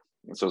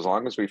 And so as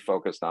long as we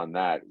focused on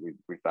that,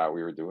 we thought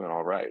we were doing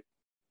all right.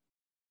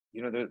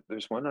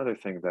 There's one other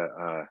thing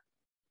that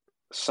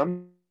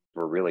some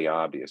were really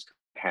obvious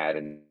had,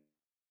 and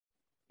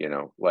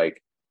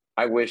like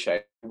I wish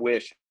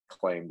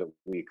claimed that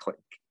we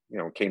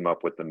came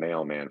up with the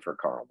mailman for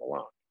Karl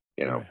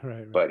Malone,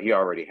 right. But he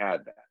already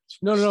had that.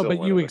 No,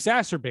 but you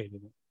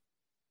exacerbated it.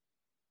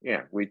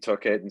 Yeah, we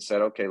took it and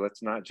said, okay,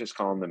 let's not just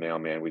call him the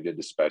mailman. We did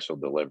the special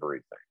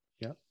delivery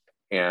thing. Yeah,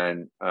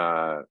 and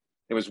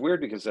it was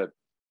weird because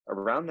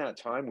around that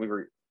time we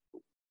were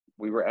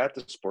at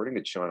the Sporting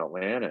Goods show in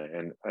Atlanta,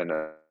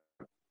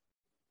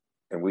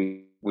 and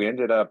we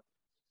ended up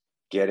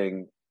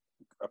getting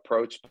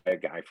approached by a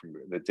guy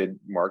that did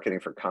marketing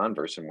for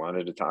Converse and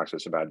wanted to talk to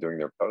us about doing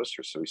their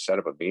posters. So we set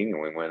up a meeting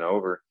and we went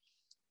over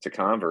to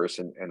Converse,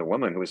 and the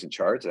woman who was in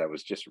charge of that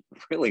was just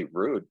really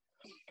rude.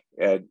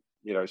 And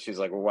she's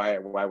like, well,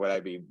 why would I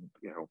be,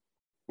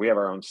 we have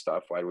our own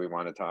stuff. Why do we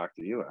want to talk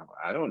to you?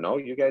 I don't know.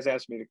 You guys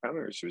asked me to come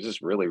here. She was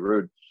just really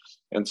rude.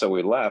 And so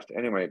we left.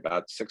 Anyway,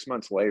 about 6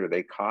 months later,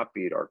 they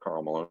copied our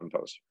Karl Malone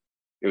poster.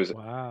 It was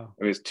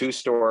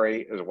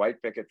 2-story. It was a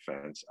white picket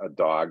fence, a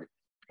dog,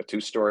 a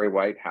 2-story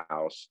white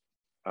house.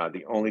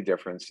 The only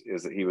difference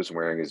is that he was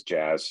wearing his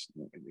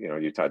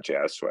Utah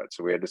Jazz sweat.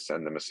 So we had to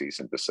send them a cease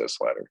and desist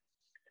letter.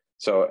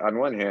 So on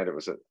one hand, it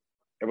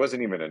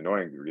wasn't even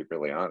annoying, to be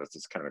really honest.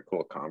 It's kind of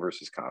cool.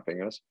 Converse is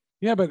copying us.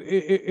 Yeah, but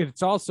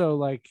it's also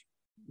like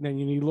then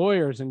you need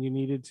lawyers, and you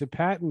needed to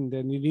patent,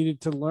 and you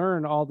needed to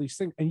learn all these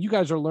things. And you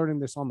guys are learning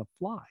this on the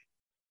fly.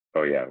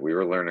 Oh yeah, we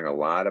were learning a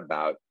lot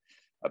about.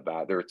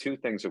 There were two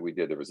things that we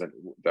did. There was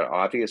the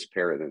obvious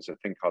parity. There's a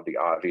thing called the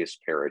obvious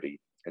parity,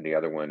 and the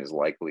other one is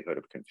likelihood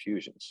of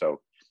confusion. So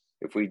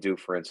if we do,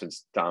 for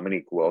instance,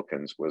 Dominique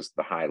Wilkins was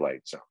the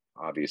highlight zone,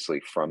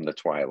 obviously from the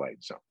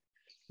Twilight Zone.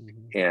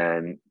 Mm-hmm.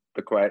 And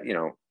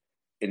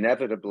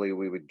inevitably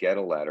we would get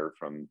a letter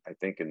from, I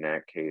think in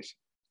that case,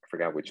 I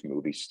forgot which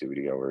movie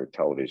studio or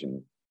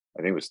television.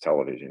 I think it was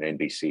television.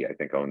 NBC, I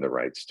think, owned the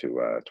rights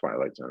to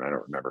Twilight Zone. I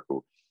don't remember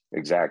who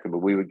exactly, but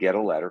we would get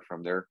a letter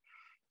from their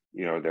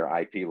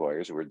IP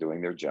lawyers who were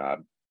doing their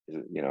job,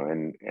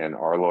 and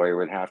our lawyer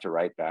would have to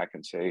write back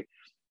and say,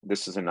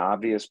 this is an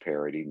obvious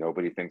parody.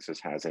 Nobody thinks this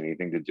has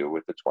anything to do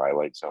with the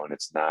Twilight Zone.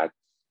 It's not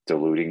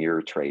diluting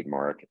your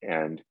trademark.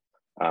 And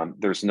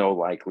there's no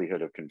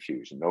likelihood of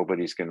confusion.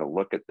 Nobody's going to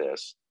look at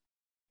this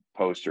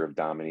poster of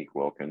Dominique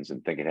Wilkins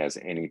and think it has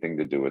anything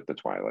to do with the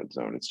Twilight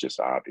Zone. It's just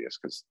obvious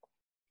because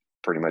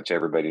pretty much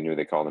everybody knew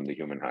they called them the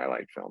human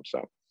highlight film.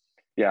 So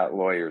yeah,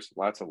 lawyers,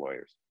 lots of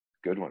lawyers,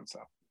 good ones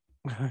though.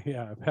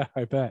 Yeah,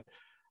 I bet.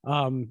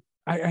 The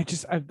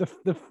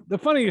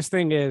funniest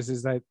thing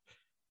is that,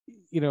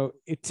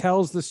 it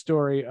tells the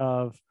story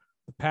of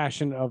the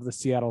passion of the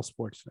Seattle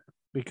sports fan,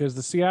 because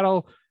the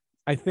Seattle,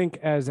 I think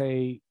as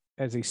a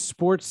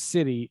sports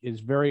city,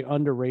 is very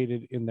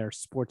underrated in their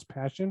sports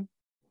passion.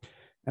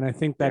 And I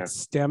think that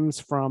stems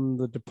from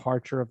the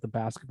departure of the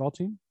basketball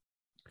team.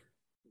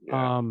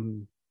 Yeah.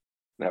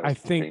 That was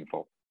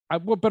painful.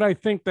 But I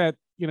think that,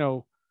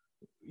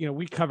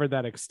 we covered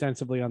that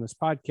extensively on this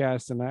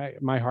podcast,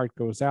 and my heart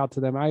goes out to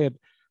them. I had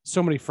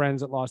so many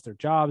friends that lost their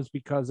jobs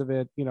because of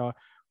it.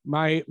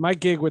 My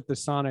gig with the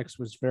Sonics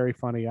was very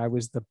funny. I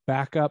was the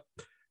backup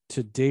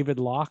to David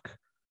Locke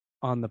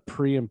on the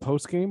pre and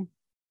post game.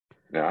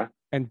 Yeah.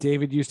 And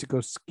David used to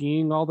go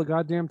skiing all the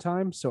goddamn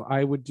time. So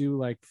I would do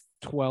like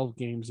 12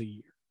 games a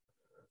year.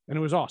 And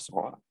it was awesome.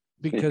 Wow.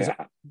 Because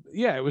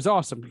it was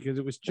awesome because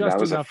it was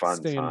just enough to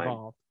stay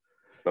involved.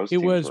 It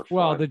was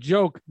the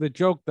joke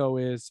though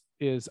is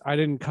I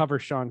didn't cover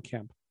Sean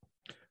Kemp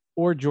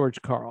or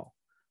George Karl.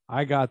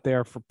 I got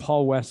there for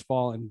Paul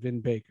Westphal and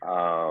Vin Baker.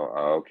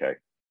 Oh, okay.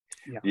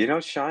 Yeah.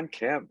 Sean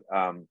Kemp,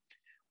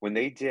 when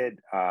they did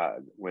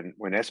when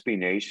SB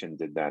Nation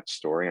did that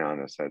story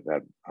on us,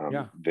 that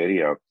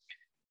video,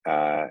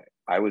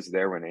 I was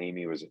there when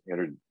Amy was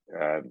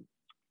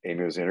interviewing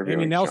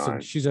Amy Nelson.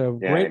 Sean. She's a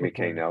great Amy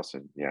K.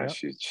 Nelson. Yeah,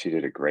 yep. She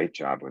did a great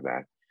job with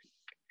that.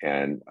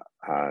 And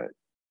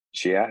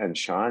and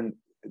Sean,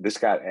 this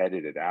got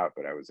edited out,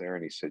 but I was there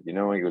and he said, he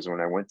goes,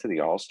 when I went to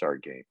the All-Star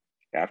game,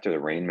 after the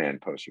Rain Man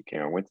poster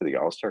came, I went to the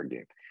All-Star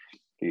game.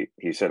 He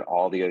said,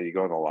 you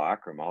go in the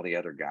locker room, all the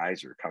other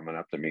guys are coming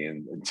up to me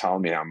and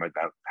telling me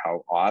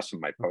how awesome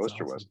my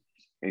poster was.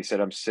 And he said,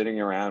 I'm sitting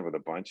around with a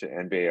bunch of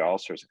NBA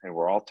All-Stars and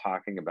we're all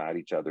talking about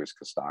each other's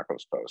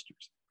Kostakos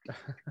posters.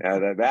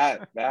 And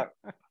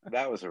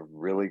that was a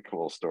really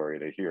cool story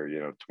to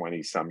hear,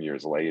 20 some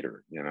years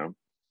later,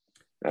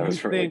 that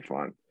was really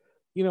fun.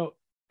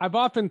 I've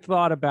often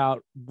thought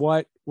about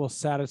what will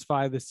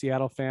satisfy the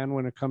Seattle fan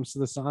when it comes to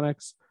the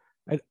Sonics.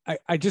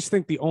 I just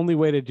think the only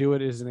way to do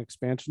it is an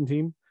expansion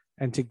team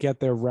and to get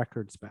their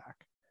records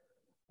back.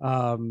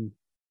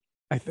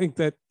 I think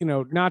that,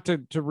 not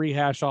to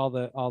rehash all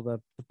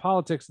the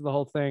politics of the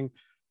whole thing,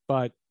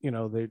 but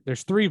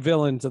there's three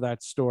villains of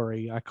that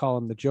story. I call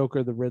them the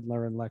Joker, the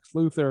Riddler, and Lex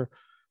Luthor.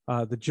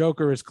 The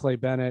Joker is Clay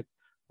Bennett.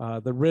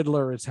 The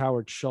Riddler is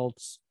Howard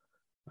Schultz,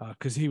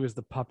 because he was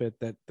the puppet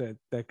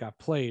that got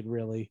played,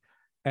 really.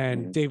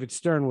 And David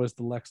Stern was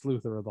the Lex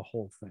Luthor of the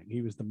whole thing.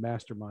 He was the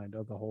mastermind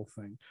of the whole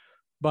thing.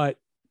 But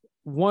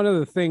one of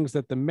the things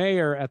that the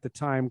mayor at the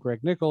time, Greg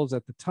Nichols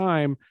at the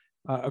time,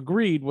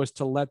 agreed was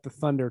to let the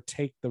Thunder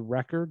take the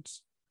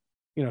records,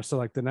 so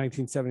like the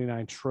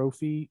 1979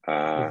 trophy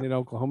in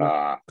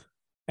Oklahoma.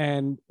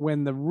 And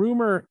when the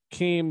rumor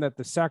came that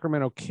the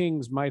Sacramento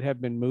Kings might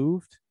have been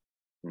moved,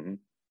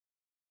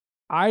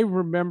 I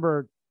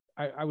remember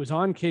I was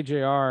on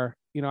KJR,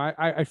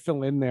 I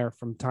fill in there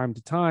from time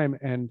to time.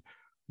 And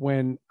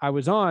when I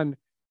was on,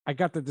 I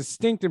got the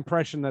distinct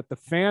impression that the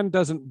fan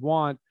doesn't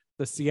want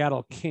the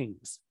Seattle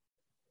Kings.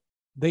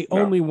 They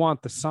only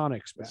want the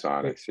Sonics back. The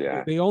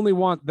Sonics, They only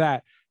want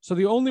that. So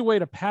the only way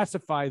to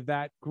pacify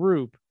that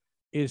group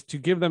is to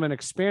give them an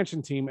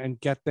expansion team and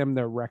get them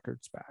their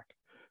records back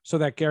so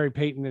that Gary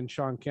Payton and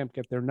Sean Kemp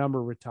get their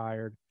number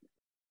retired,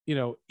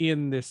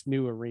 in this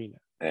new arena.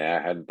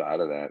 Yeah, I hadn't thought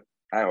of that.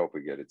 I hope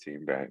we get a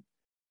team back.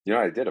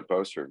 I did a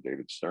poster of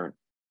David Stern.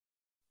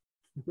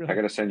 Really? I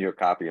got to send you a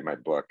copy of my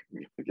book.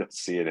 You'll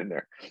see it in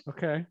there.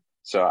 Okay.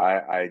 So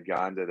I had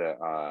gone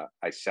to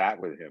I sat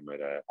with him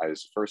I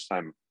was the first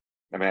time,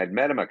 I'd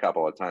met him a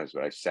couple of times,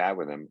 but I sat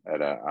with him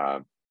at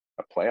a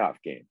playoff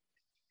game.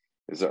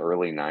 It was the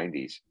early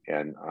 90s.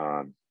 And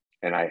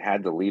I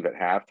had to leave at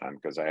halftime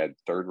because I had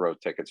third row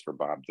tickets for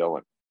Bob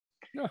Dylan.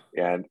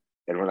 Yeah.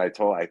 And when I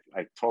told him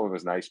it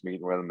was nice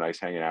meeting with him, nice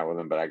hanging out with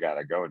him, but I got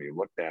to go. And he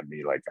looked at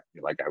me like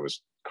I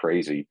was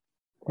crazy.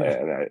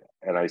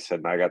 And I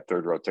said, I got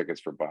third row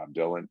tickets for Bob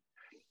Dylan.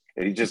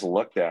 And he just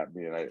looked at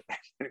me,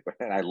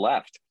 and I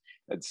left.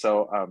 And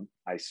so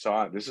I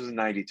saw, this was in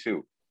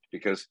 92,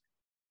 because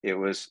it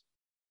was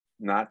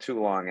not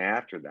too long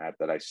after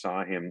that I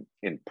saw him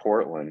in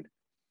Portland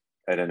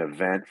at an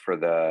event for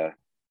the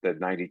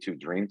 92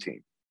 Dream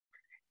Team.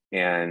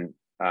 And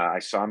I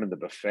saw him in the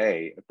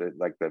buffet at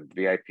the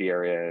VIP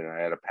area, and I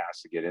had a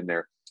pass to get in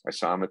there. I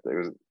saw him at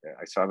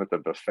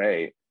the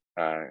buffet,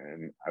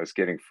 and I was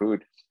getting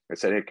food. I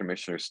said, "Hey,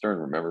 Commissioner Stern,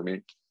 remember me?"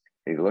 And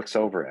he looks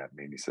over at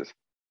me and he says,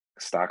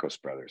 "Stakos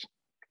brothers."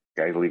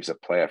 Guy leaves a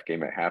playoff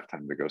game at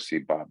halftime to go see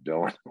Bob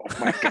Dylan. Oh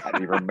my God,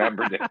 he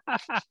remembered it.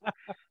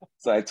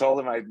 So I told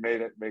him I'd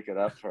make it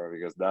up for him.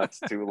 He goes, "No, it's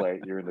too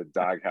late. You're in the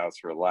doghouse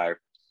for life."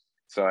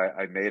 So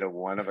I made a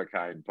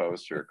one-of-a-kind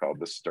poster called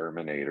the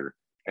Sturminator,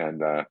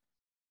 and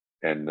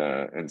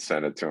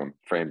sent it to him,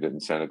 framed it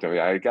and sent it to me.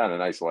 I got a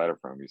nice letter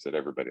from him. He said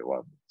everybody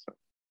loved it. So.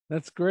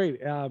 That's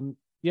great.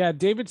 Yeah,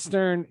 David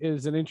Stern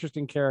is an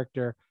interesting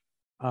character.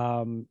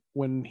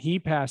 When he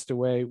passed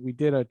away, we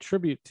did a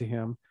tribute to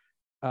him.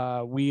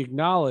 We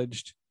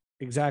acknowledged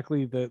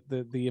exactly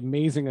the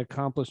amazing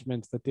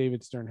accomplishments that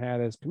David Stern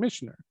had as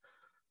commissioner,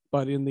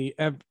 but in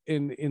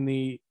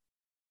the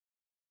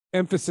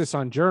emphasis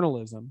on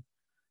journalism,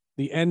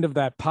 the end of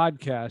that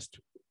podcast,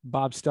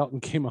 Bob Stelton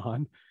came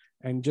on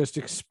and just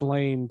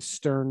explained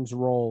Stern's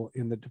role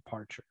in the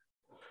departure.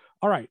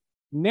 All right,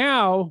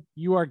 now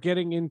you are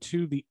getting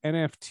into the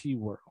NFT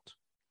world.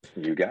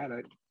 You got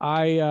it.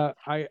 I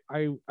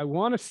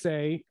want to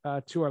say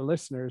to our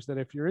listeners that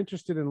if you're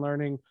interested in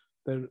learning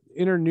the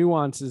inner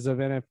nuances of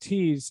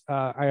NFTs,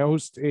 I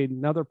host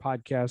another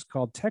podcast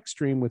called Tech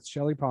Stream with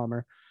Shelly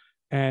Palmer,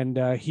 and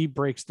he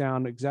breaks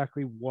down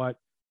exactly what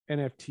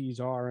NFTs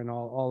are and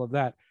all of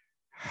that.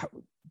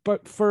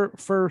 But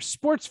for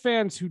sports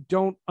fans who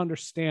don't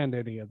understand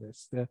any of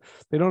this,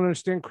 they don't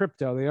understand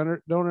crypto, they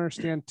don't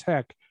understand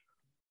tech,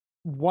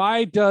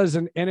 why does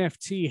an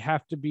NFT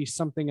have to be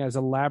something as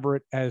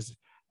elaborate as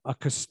a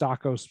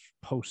Kostakos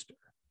poster?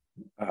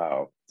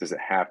 Oh, does it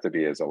have to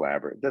be as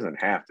elaborate? It doesn't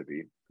have to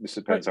be. This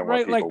depends on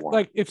what people want.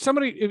 Like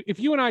if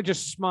you and I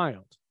just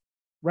smiled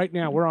right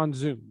now, we're on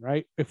Zoom,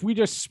 right? If we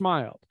just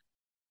smiled,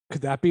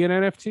 could that be an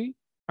NFT?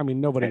 I mean,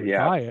 nobody would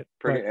buy it.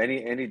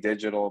 Any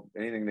digital,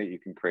 anything that you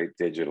can create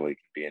digitally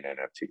can be an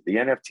NFT. The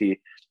NFT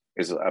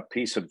is a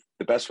piece of,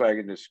 the best way I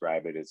can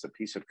describe it is a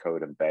piece of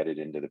code embedded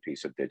into the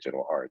piece of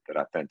digital art that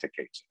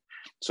authenticates it.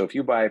 So if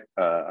you buy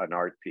an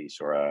art piece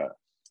or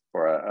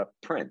a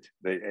print,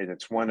 and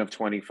it's one of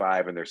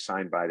 25 and they're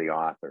signed by the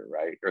author,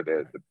 right? Or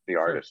the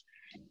artist.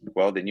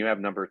 Well, then you have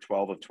number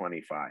 12 of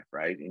 25,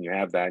 right? And you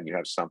have that, and you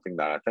have something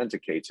that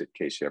authenticates it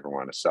in case you ever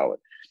want to sell it.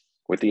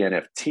 With the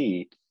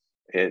NFT,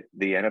 the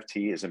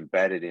NFT is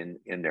embedded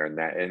in there,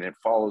 and it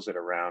follows it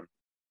around,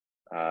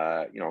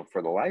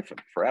 for the life of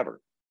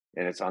forever.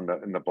 And it's in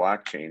the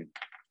blockchain,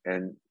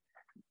 and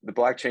the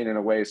blockchain in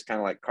a way is kind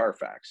of like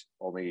Carfax,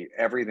 only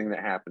everything that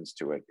happens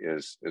to it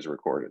is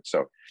recorded.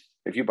 So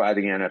if you buy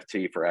the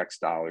NFT for X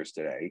dollars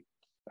today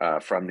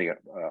from the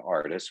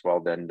artist,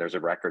 well, then there's a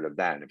record of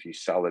that. And if you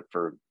sell it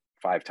for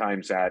 5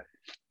 times that,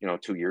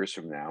 2 years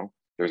from now,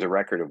 there's a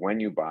record of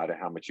when you bought it,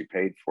 how much you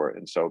paid for it.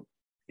 And so,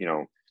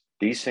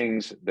 these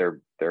things,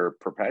 they're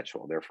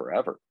perpetual, they're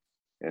forever.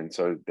 And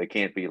so they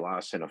can't be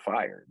lost in a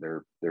fire.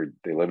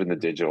 They live in the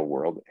digital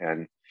world,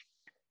 and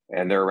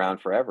they're around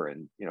forever.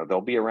 And,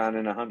 they'll be around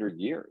in 100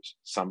 years.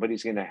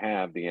 Somebody's going to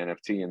have the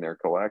NFT in their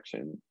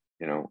collection,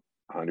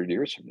 100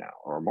 years from now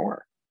or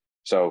more.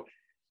 So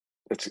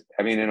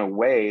in a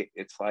way,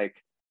 it's like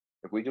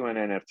if we do an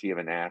NFT of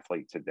an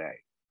athlete today,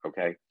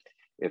 okay,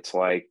 it's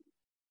like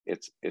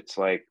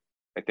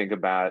I think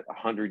about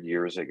 100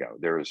 years ago,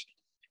 there was,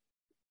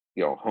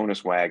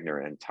 Honus Wagner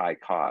and Ty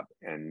Cobb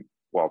and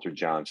Walter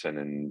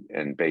Johnson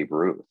and Babe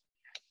Ruth.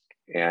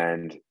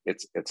 And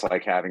it's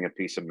like having a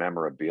piece of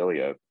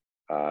memorabilia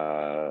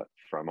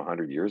from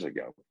 100 years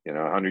ago.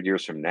 100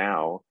 years from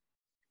now,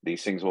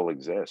 these things will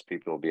exist.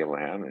 People will be able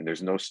to have them, and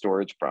there's no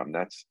storage problem.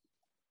 That's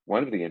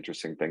one of the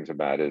interesting things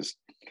about it, is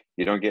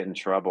you don't get in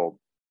trouble.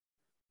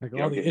 Like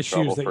all the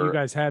issues that you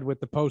guys had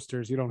with the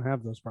posters, you don't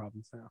have those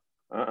problems now.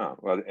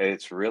 Well,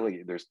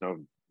 there's no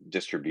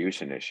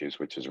distribution issues,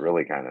 which is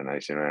really kind of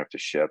nice. You don't have to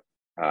ship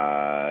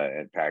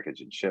and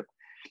package and ship.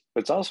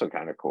 But it's also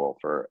kind of cool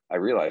I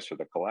realize for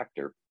the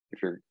collector,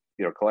 if you're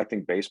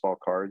collecting baseball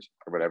cards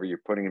or whatever,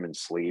 you're putting them in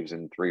sleeves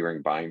and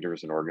 3-ring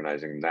binders and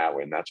organizing them that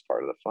way, and that's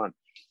part of the fun.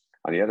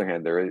 On the other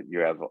hand, you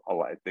have a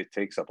lot. It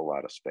takes up a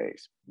lot of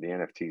space. The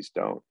NFTs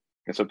don't,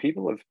 and so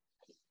people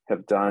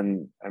have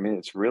done.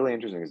 It's really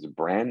interesting. It's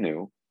brand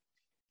new,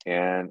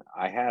 and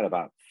I had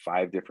about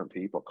 5 different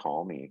people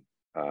call me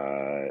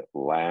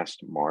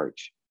last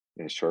March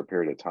in a short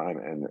period of time,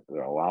 and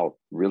there are a lot of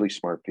really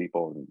smart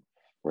people, and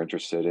we're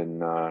interested in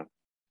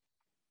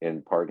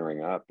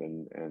partnering up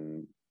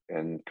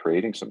and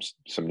creating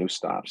some new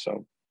stuff.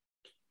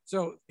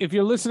 So if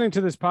you're listening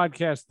to this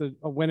podcast,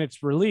 when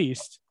it's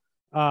released,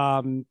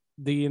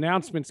 the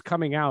announcement's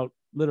coming out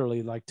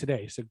literally like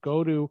today. So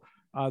go to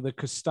the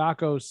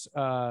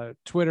Kostakos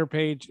Twitter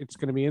page. It's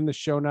going to be in the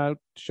show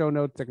notes.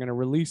 They're going to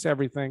release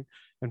everything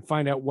and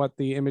find out what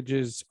the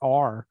images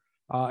are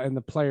and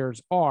the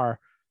players are.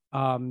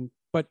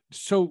 But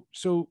so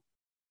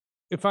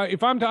if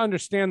I'm to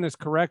understand this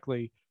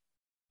correctly,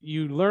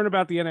 you learn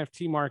about the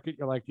NFT market.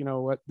 You're like, you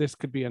know what, this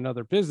could be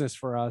another business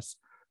for us.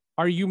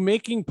 Are you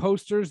making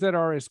posters that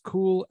are as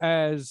cool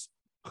as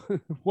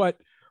what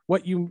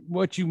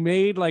you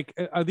made? Like,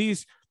 are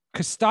these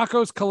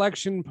Kostakos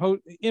collection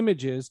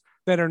images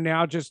that are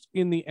now just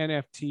in the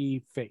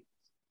NFT phase?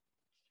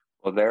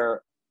 Well,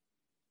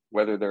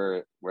 whether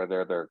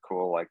they're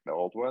cool like the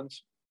old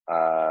ones,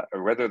 or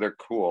whether they're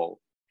cool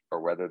or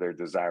whether they're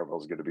desirable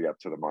is going to be up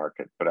to the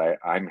market. But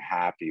I'm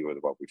happy with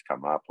what we've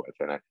come up with,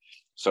 and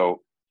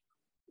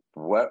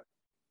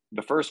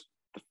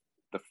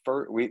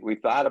we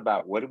thought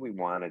about what do we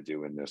want to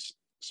do in this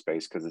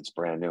space because it's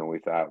brand new, and we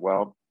thought,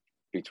 well,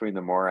 between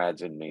the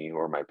Morads and me, who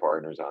are my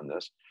partners on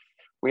this,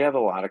 we have a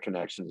lot of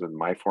connections with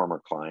my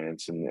former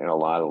clients and a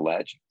lot of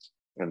legends.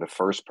 And the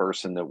first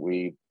person that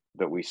we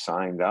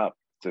signed up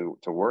to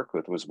work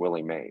with was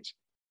Willie Mays,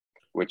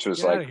 which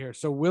was Get out of here.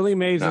 So Willie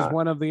Mays is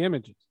one of the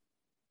images.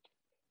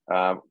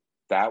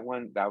 That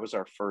was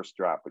our first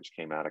drop, which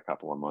came out a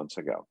couple of months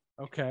ago.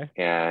 Okay.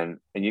 And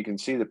you can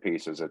see the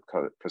pieces at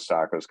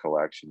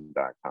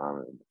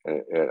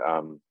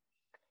KostakosCollection.com.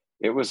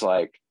 It was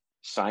like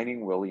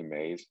signing Willie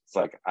Mays. It's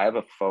like I have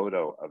a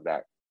photo of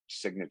that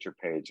signature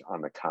page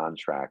on the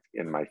contract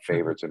in my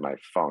favorites in my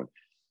phone.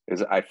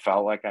 I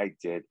felt like I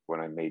did when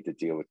I made the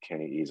deal with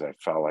Kenny Ease. I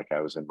felt like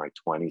I was in my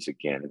 20s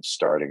again and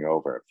starting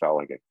over. It felt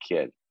like a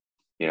kid.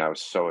 I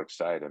was so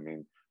excited. I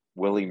mean,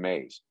 Willie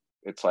Mays.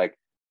 It's like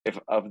if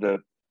of the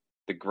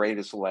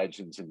greatest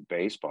legends in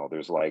baseball,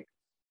 there's like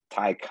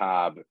Ty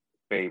Cobb,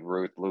 Babe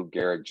Ruth, Lou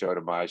Gehrig, Joe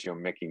DiMaggio,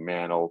 Mickey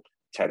Mantle,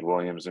 Ted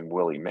Williams, and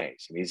Willie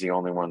Mays. And he's the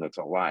only one that's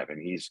alive.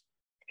 And he's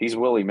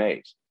Willie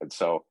Mays. And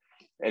so,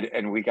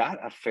 and we got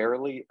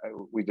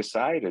we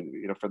decided,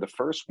 for the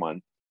first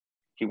one,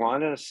 he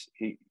wanted us,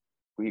 he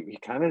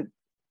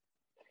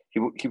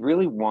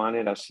really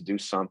wanted us to do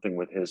something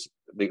with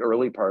the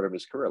early part of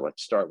his career.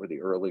 Let's start with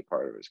the early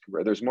part of his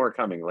career. There's more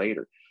coming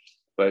later,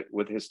 but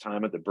with his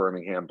time at the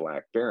Birmingham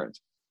Black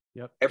Barons,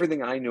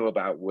 everything I knew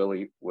about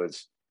Willie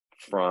was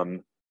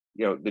from,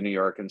 the New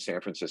York and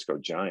San Francisco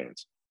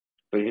Giants.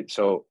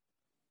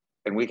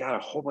 And we got a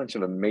whole bunch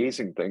of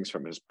amazing things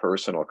from his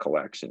personal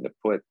collection to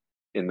put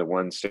in the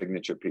one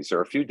signature piece. There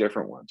are a few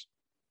different ones,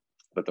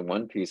 but the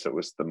one piece that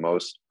was the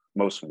most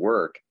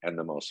work and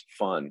the most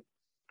fun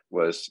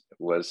was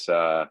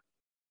and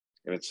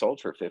it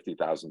sold for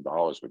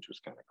 $50,000, which was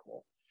kind of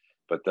cool.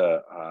 But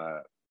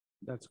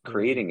that's cool.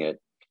 Creating it,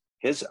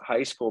 his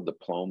high school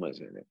diploma's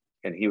in it,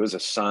 and he was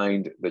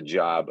assigned the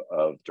job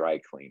of dry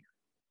cleaner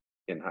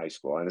in high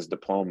school. And his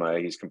diploma,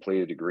 he's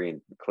completed a degree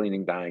in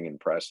cleaning, dyeing, and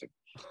pressing.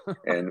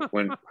 And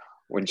when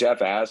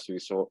Jeff asked me,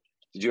 so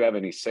did you have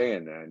any say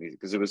in that?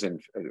 Because it was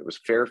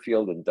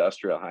Fairfield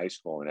Industrial High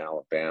School in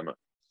Alabama,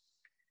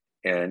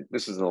 and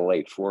this is in the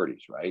late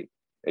 40s, right?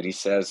 And he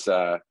says,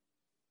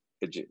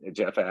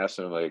 Jeff asked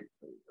him, like,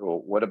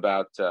 well, what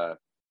about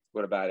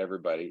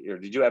everybody? Or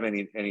did you have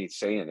any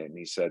say in it? And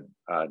he said,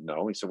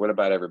 no. He said, what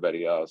about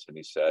everybody else? And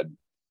he said,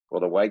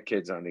 well, the white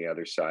kids on the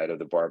other side of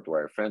the barbed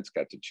wire fence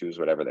got to choose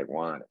whatever they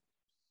wanted.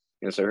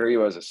 So here he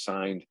was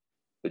assigned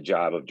the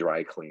job of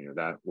dry cleaner.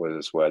 That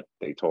was what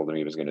they told him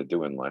he was going to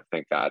do in life.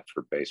 Thank God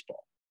for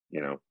baseball,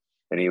 and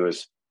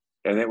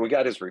then we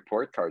got his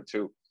report card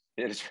too.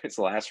 His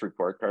last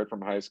report card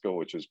from high school,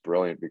 which was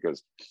brilliant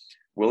because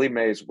Willie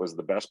Mays was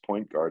the best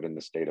point guard in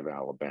the state of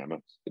Alabama,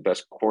 the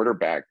best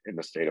quarterback in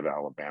the state of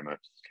Alabama,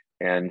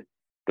 and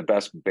the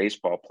best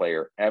baseball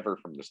player ever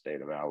from the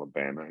state of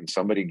Alabama. And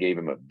somebody gave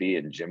him a B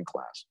in gym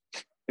class.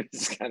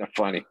 It's kind of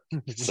funny.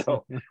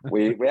 So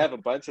we have a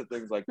bunch of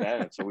things like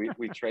that. And so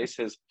we trace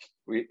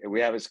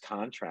we have his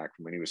contract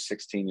from when he was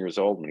 16 years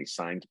old when he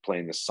signed to play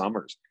in the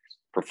Summers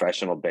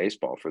professional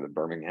baseball for the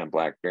Birmingham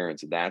Black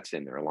Barons. That's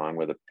in there along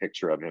with a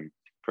picture of him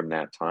from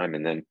that time.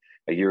 And then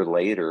a year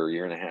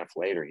and a half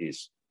later,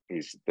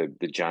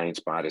 the Giants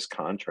bought his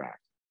contract,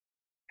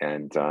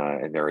 and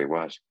there he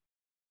was.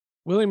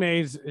 Willie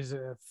Mays is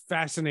a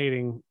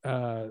fascinating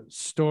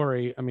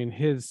story. I mean,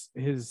 his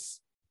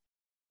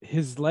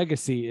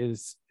legacy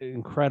is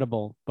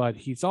incredible, but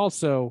he's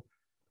also,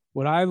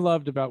 what I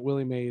loved about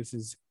Willie Mays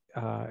is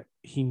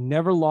he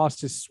never lost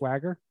his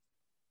swagger.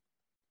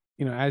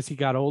 As he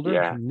got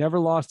older, he never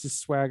lost his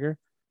swagger.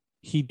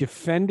 He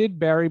defended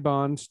Barry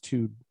Bonds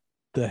to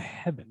the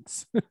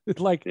heavens.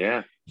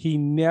 He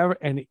never,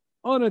 and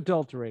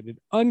unadulterated,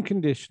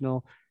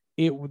 unconditional.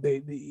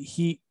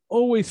 He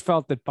always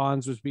felt that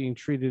Bonds was being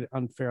treated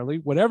unfairly.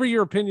 Whatever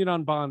your opinion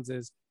on Bonds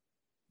is,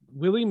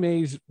 Willie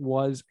Mays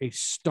was a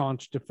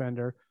staunch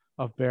defender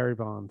of Barry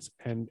Bonds,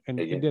 and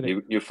he did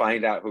it. You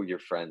find out who your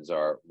friends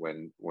are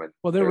when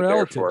they're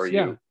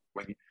relatives.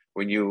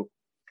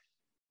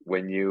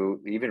 When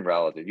you even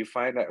relative, you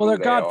find out. Well, they're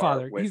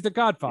Godfather. He's the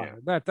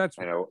Godfather. Yeah, that's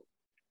I know.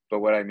 But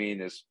what I mean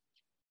is,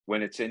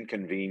 when it's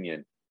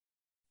inconvenient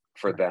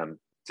for them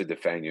to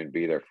defend you and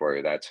be there for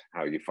you. That's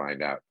how you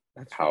find out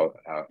That's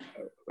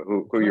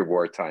who your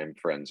wartime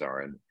friends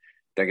are. And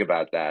think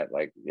about that.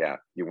 Like, yeah,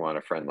 you want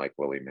a friend like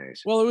Willie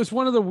Mays. Well, it was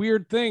one of the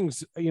weird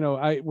things,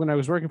 when I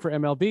was working for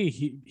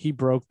MLB, he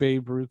broke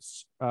Babe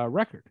Ruth's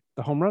record,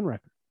 the home run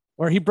record,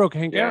 or he broke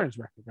Hank Aaron's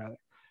record rather.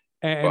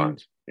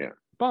 And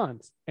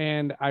Bonds.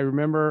 And I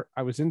remember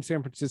I was in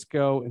San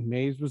Francisco and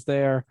Mays was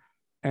there,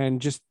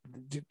 and just,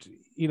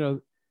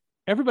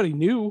 everybody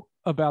knew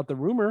about the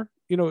rumor.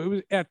 It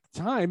was, at the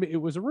time, it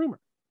was a rumor.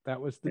 That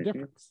was the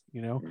difference,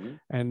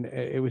 and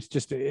it was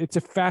just, it's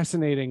a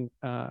fascinating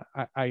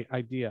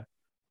idea.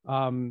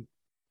 Are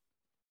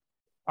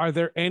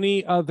there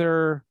any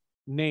other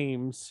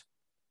names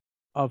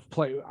of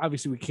play?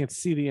 Obviously, we can't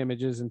see the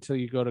images until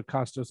you go to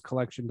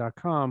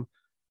CostosCollection.com,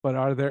 but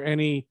are there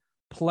any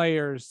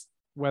players,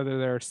 whether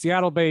they're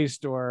Seattle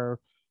based or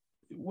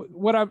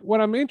what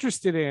I'm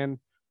interested in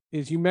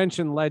is, you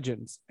mentioned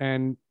legends,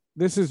 and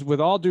this is with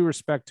all due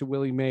respect to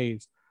Willie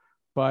Mays,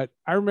 but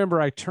I remember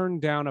I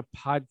turned down a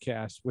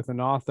podcast with an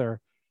author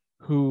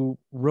who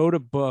wrote a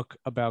book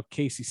about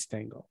Casey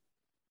Stengel.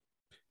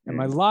 And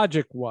my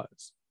logic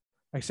was,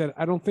 I said,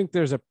 I don't think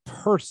there's a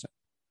person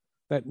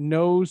that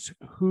knows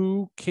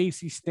who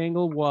Casey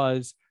Stengel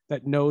was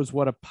that knows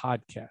what a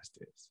podcast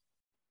is.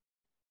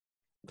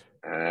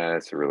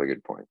 That's a really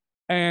good point.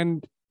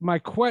 And my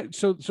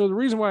so the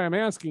reason why I'm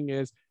asking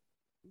is,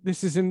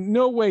 this is in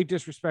no way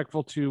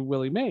disrespectful to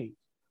Willie Mays,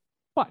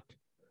 but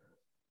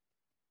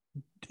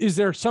is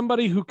there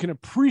somebody who can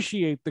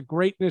appreciate the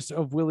greatness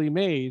of Willie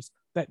Mays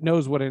that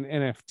knows what an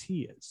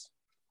NFT is?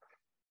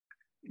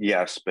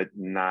 Yes, but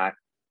not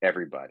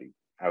everybody.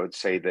 I would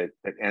say that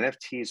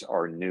NFTs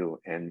are new,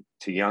 and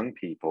to young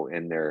people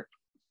in their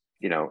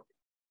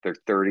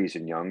 30s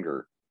and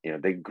younger,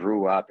 they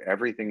grew up,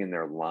 everything in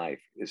their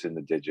life is in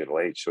the digital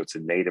age. So it's a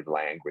native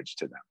language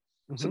to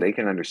them. So they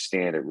can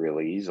understand it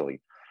really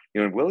easily.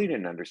 And Willie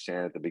didn't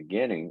understand at the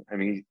beginning. I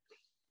mean,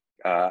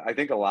 I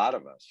think a lot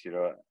of us,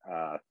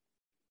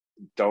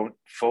 don't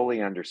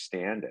fully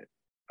understand it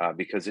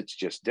because it's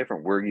just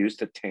different. We're used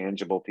to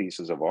tangible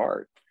pieces of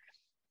art.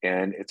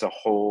 And it's a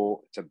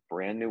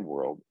brand new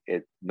world.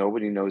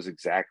 Nobody knows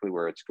exactly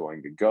where it's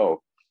going to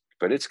go,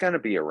 but it's going to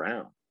be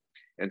around.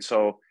 And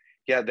so,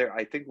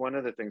 I think one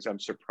of the things I'm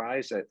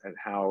surprised at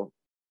how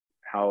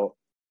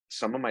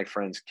some of my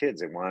friends' kids,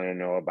 they want to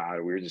know about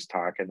it. We were just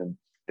talking, and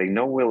they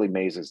know Willie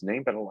Mays'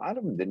 name, but a lot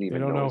of them didn't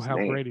even know his how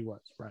name. great he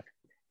was, right?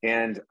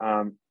 And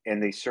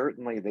they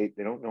certainly they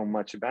don't know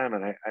much about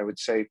him. And I would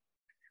say,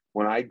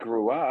 when I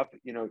grew up,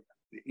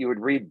 you would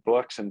read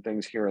books and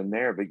things here and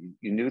there, but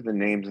you knew the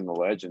names and the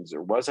legends.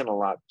 There wasn't a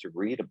lot to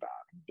read about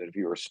them. But if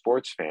you were a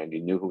sports fan, you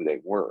knew who they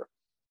were.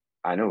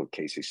 I know who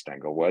Casey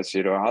Stengel was.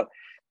 And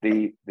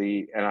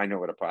I know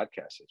what a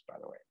podcast is, by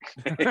the way.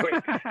 Anyway,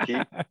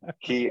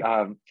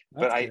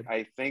 but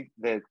I think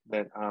that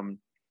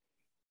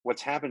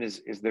what's happened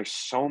is there's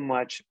so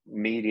much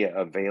media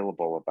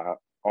available about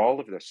all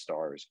of the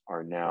stars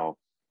are now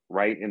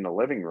right in the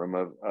living room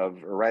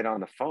of right on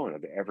the phone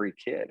of every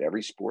kid,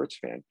 every sports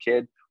fan,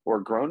 kid or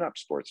grown-up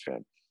sports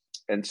fan.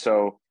 And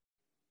so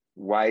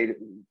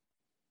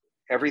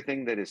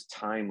everything that is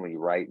timely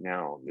right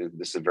now,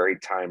 this is a very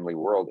timely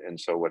world. And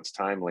so what's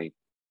timely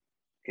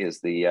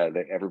is the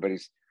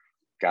everybody's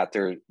got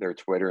their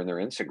Twitter and their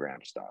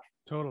Instagram stuff.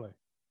 Totally.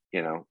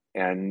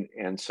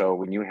 And so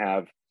when you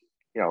have,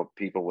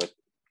 people with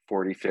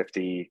 40,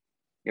 50,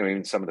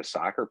 even some of the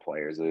soccer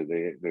players,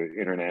 the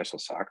international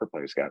soccer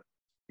players got,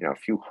 a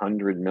few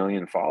 100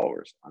 million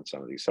followers on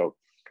some of these. So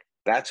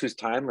that's who's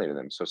timely to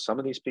them. So some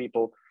of these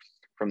people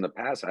from the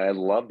past, I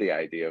love the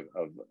idea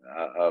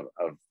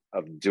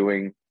of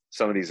doing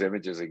some of these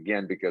images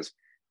again, because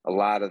a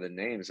lot of the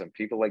names and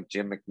people like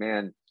Jim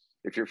McMahon,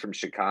 if you're from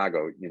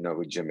Chicago, you know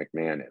who Jim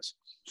McMahon is.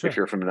 Sure. If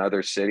you're from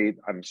another city,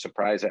 I'm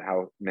surprised at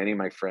how many of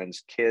my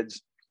friends'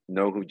 kids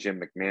know who Jim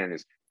McMahon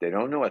is. They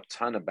don't know a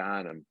ton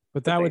about him.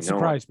 But that would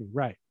surprise me,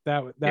 right?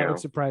 That would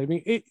surprise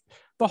me.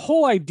 The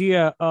whole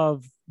idea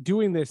of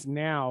doing this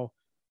now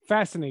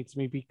fascinates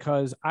me,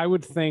 because I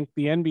would think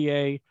the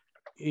NBA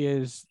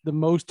is the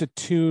most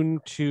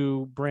attuned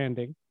to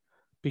branding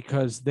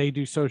because they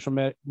do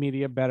social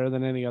media better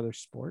than any other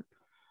sport.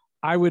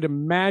 I would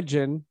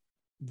imagine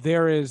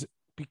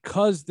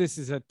because this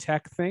is a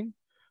tech thing,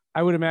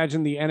 I would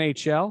imagine the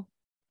NHL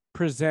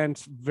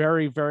presents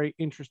very, very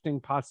interesting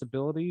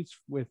possibilities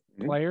with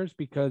players,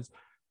 because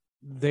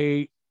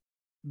they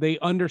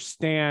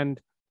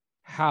understand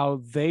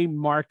how they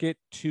market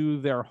to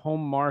their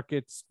home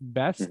markets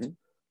best.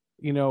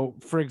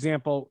 For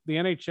example, the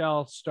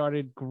NHL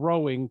started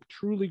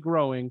truly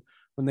growing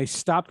when they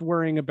stopped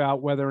worrying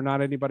about whether or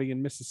not anybody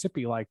in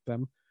Mississippi liked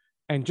them,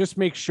 and just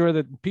make sure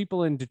that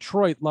people in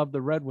Detroit love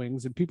the Red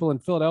Wings, and people in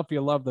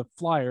Philadelphia love the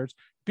Flyers,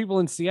 people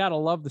in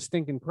Seattle love the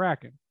stinking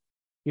Kraken.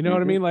 You know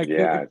what I mean? Like,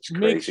 it's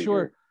make crazy,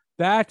 sure dude.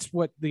 That's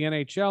what the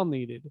NHL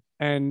needed,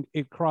 and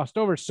it crossed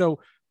over. So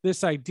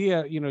this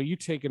idea, you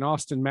take an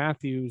Austin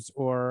Matthews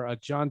or a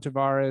John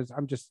Tavares,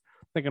 I'm just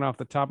thinking off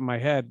the top of my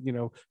head,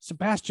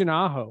 Sebastian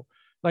Aho,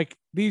 like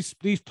these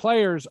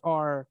players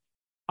are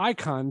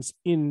icons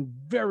in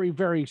very,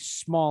 very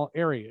small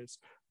areas.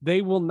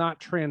 They will not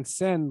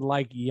transcend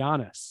like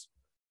Giannis.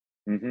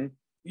 Mm-hmm.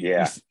 You-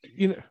 Yeah.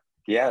 you know,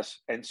 Yes.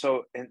 And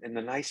so, and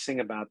the nice thing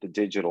about the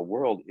digital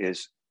world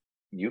is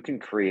you can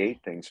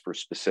create things for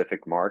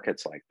specific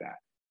markets like that.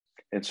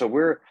 And so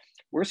we're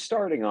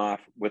starting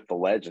off with the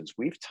legends.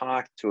 We've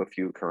talked to a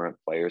few current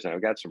players, and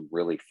I've got some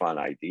really fun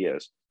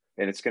ideas.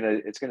 And it's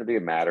gonna be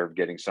a matter of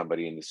getting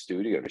somebody in the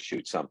studio to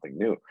shoot something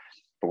new.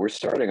 But we're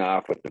starting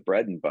off with the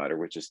bread and butter,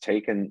 which is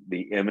taking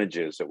the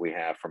images that we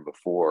have from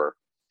before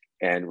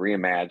and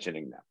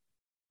reimagining them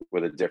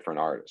with a different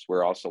artist.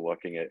 We're also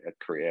looking at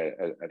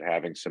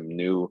having something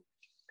new,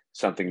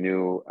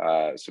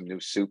 some new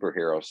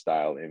superhero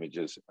style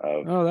images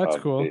of, oh, that's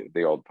cool.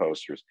 the old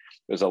posters.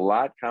 There's a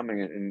lot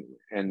coming,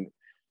 and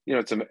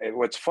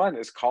what's fun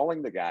is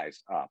calling the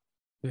guys up,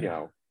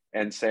 Yeah.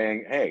 and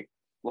saying, "Hey,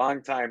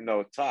 long time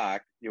no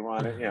talk. You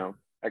want to,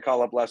 I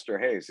call up Lester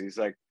Hayes. He's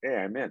like, "Hey,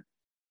 I'm in."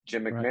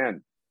 Jim Right.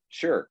 McMahon,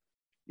 sure,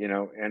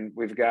 and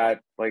we've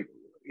got like,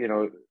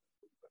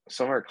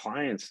 some of our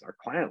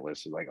client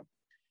list is like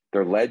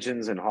they're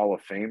legends and Hall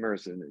of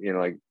Famers, and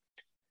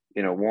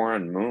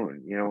Warren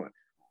Moon,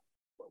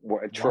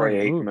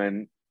 Troy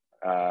Moon.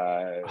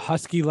 Aikman,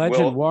 Husky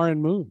legend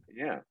Warren Moon.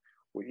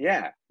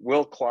 yeah,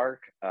 Will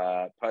Clark,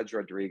 Pudge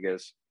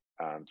Rodriguez,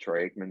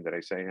 Troy Aikman. Did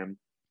I say him?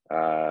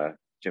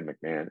 Jim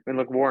McMahon. I mean,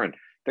 look, Warren.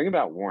 Think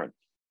about Warren.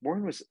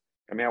 Warren was.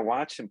 I mean, I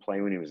watched him play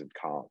when he was in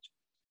college,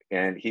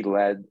 and he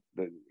led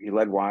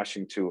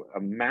Washington to a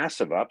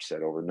massive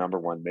upset over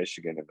 #1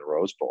 Michigan in the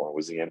Rose Bowl, and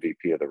was the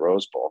MVP of the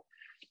Rose Bowl.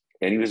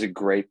 And he was a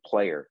great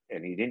player,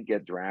 and he didn't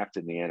get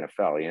drafted in the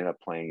NFL. He ended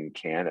up playing in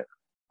Canada.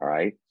 All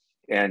right.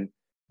 And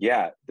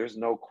yeah, there's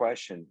no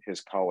question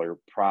his color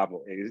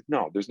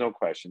there's no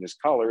question. His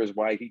color is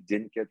why he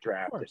didn't get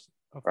drafted.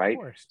 Of right.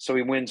 course. So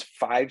he wins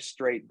 5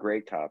 straight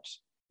Grey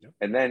Cups. Yep.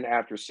 And then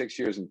after 6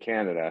 years in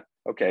Canada,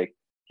 okay,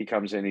 he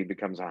comes in, he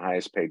becomes the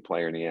highest paid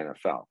player in the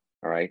NFL.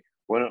 All right.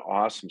 What an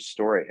awesome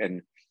story.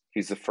 And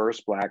he's the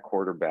first Black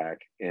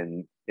quarterback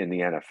in the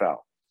NFL.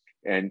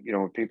 And,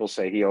 when people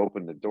say he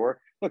opened the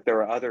door, look,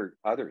 there are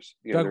others.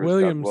 Doug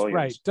Williams,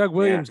 right. Doug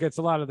Williams gets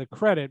a lot of the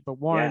credit, but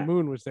Warren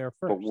Moon was there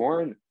first. But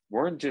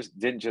Warren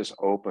didn't just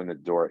open the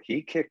door.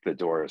 He kicked the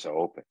doors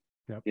open,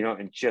 yep.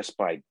 And just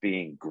by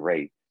being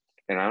great.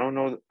 And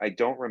I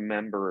don't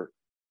remember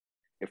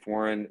if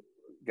Warren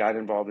got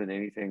involved in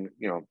anything,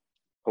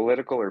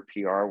 political or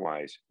PR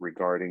wise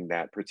regarding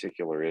that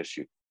particular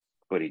issue,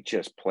 but he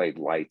just played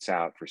lights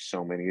out for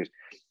so many years.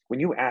 When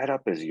you add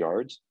up his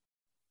yards,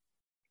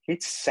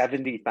 it's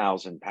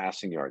 70,000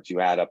 passing yards.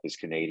 You add up his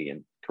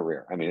Canadian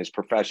career. I mean, his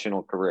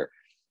professional career.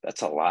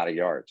 That's a lot of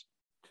yards.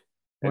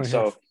 And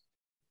so,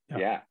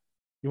 yeah.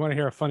 You want to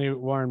hear a funny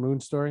Warren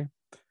Moon story?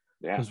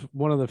 Yeah. It was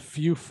one of the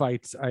few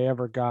fights I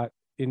ever got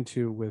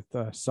into with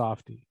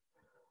Softy.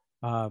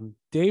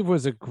 Dave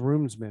was a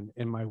groomsman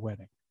in my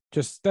wedding.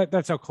 Just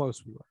that's how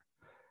close we were.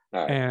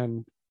 All right.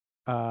 And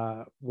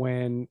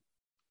when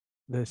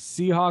the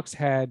Seahawks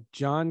had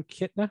John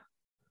Kitna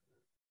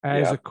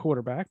as a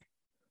quarterback,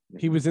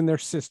 he was in their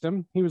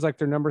system. He was like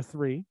their number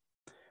 3.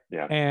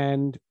 Yeah.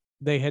 And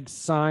the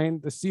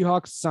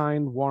Seahawks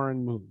signed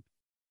Warren Moon.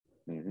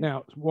 Mm-hmm.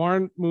 Now,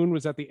 Warren Moon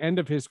was at the end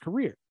of his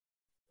career.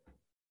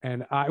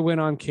 And I went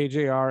on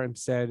KJR and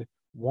said,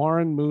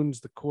 Warren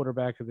Moon's the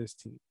quarterback of this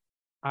team.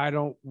 I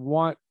don't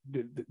want,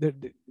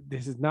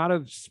 this is not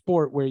a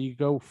sport where you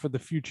go for the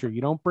future.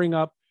 You don't bring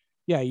up,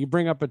 you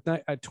bring up a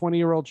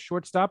 20-year-old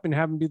shortstop and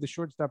have him be the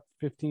shortstop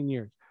for 15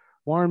 years.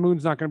 Warren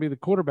Moon's not going to be the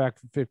quarterback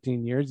for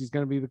 15 years. He's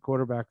going to be the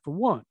quarterback for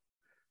 1.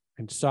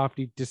 And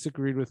Softy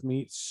disagreed with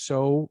me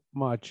so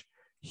much.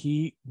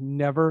 He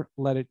never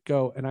let it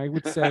go. And I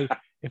would say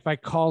if I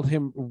called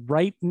him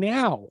right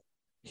now,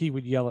 he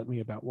would yell at me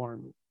about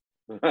Warren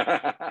Moon.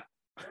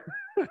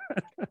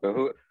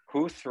 So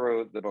who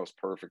threw the most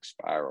perfect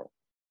spiral?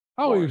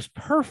 Oh, Warren. He was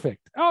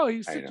perfect. Oh,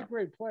 he's such a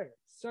great player.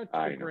 Such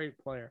a great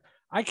player.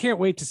 I can't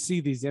wait to see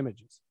these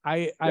images.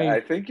 I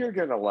think you're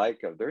gonna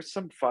like them. There's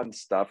some fun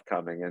stuff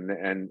coming, and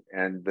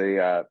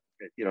the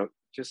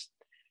just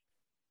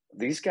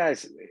these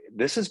guys.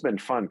 This has been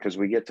fun because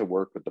we get to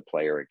work with the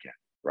player again,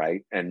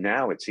 right? And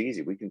now it's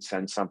easy. We can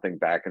send something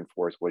back and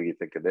forth. What do you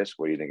think of this?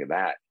 What do you think of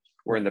that?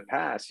 Where in the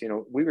past,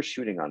 we were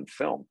shooting on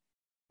film,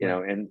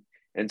 and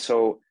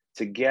so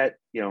to get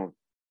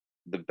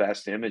the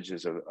best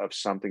images of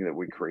something that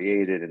we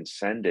created and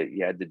send it,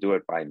 you had to do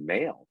it by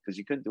mail because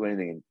you couldn't do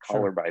anything in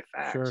color by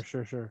fax.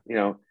 Sure.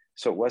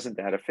 So it wasn't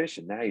that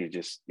efficient. Now you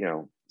just,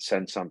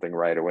 send something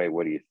right away.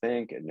 What do you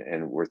think?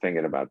 And we're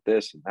thinking about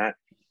this and that.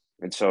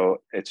 And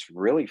so it's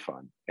really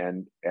fun.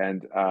 And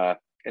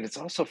it's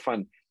also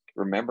fun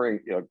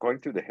remembering, going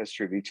through the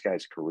history of each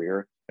guy's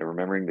career and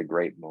remembering the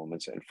great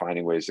moments and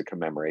finding ways to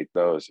commemorate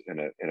those in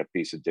a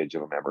piece of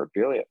digital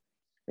memorabilia.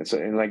 And so,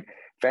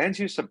 fans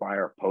used to buy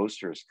our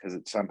posters because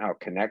it somehow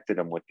connected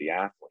them with the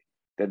athlete.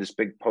 They had this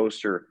big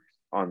poster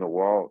on the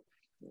wall.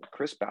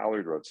 Chris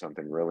Ballard wrote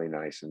something really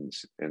nice in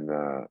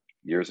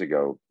years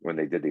ago when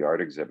they did the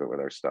art exhibit with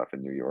our stuff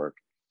in New York.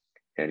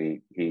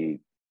 And he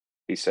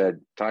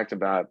said, talked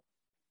about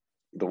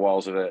the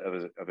walls of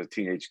a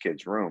teenage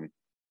kid's room,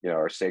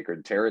 are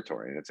sacred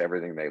territory, and it's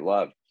everything they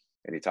love.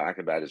 And he talked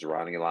about his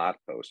Ronnie Lott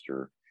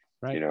poster,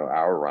 Right.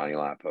 Our Ronnie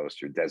Lott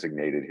poster,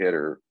 designated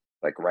hitter,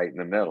 like right in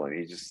the middle. And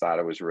he just thought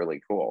it was really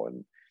cool.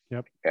 And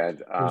Yep. And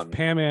it was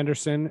Pam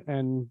Anderson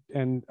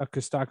and a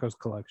Kostakos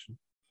collection.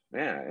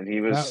 Yeah, and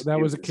he was that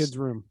was a kid's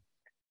room.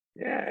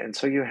 Yeah, and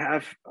so you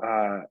have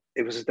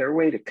it was their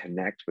way to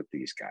connect with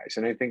these guys,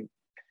 and I think,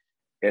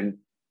 and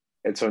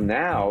so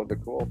now the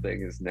cool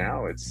thing is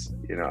now it's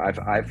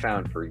I've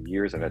found for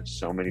years I've had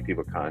so many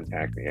people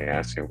contact me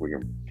asking if we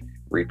can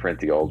reprint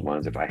the old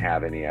ones, if I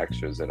have any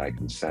extras that I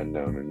can send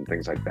them and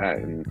things like that.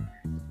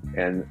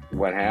 And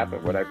what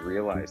I've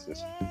realized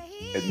is,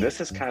 and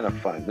this is kind of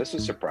fun, this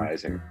is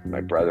surprising,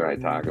 my brother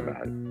and I talk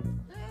about it,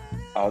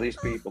 all these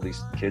people,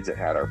 these kids that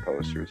had our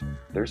posters,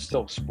 they're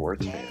still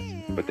sports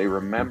fans, but they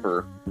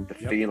remember the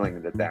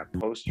feeling that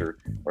poster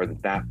or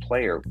that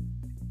player,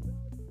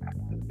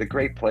 the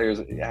great players,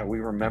 we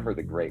remember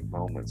the great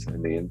moments,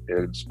 and it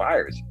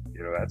inspires.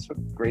 That's the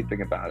great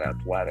thing about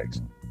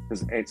athletics,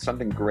 because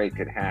something great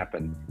could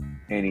happen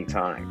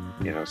anytime.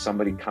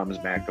 Somebody comes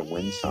back to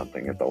win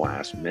something at the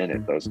last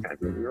minute, those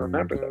kinds of, we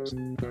remember those.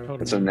 Totally.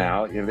 And so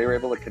now, they were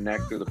able to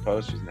connect through the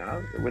posters.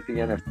 Now with the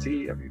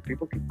NFT, I mean,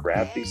 people can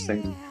grab these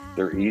things.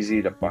 They're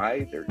easy to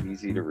buy, they're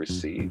easy to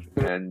receive,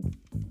 and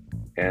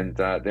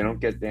they don't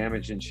get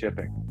damaged in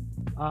shipping.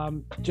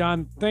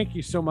 John, thank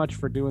you so much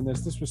for doing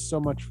this. This was so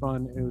much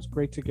fun. It was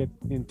great to get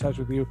in touch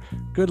with you.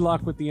 Good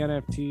luck with the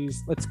NFTs.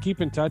 Let's keep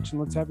in touch, and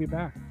let's have you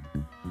back.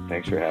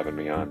 Thanks for having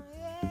me on.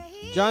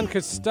 John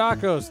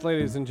Kostakos,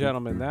 ladies and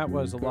gentlemen, that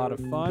was a lot of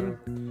fun.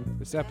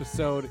 This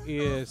episode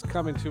is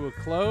coming to a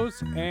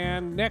close,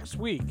 and next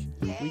week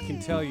we can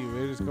tell you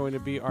it is going to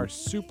be our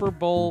Super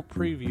Bowl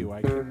preview.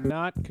 I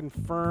cannot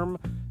confirm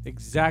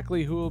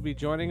exactly who will be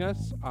joining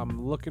us.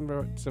 I'm looking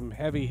for some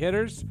heavy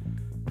hitters,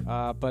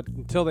 but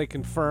until they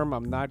confirm,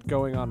 I'm not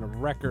going on a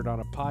record on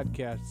a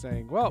podcast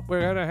saying, well,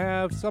 we're going to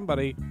have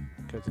somebody,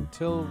 because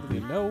until you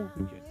know,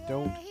 you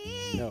don't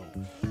know.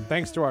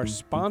 Thanks to our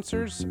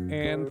sponsors,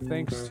 and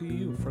thanks to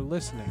you for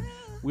listening.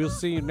 We'll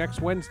see you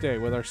next Wednesday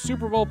with our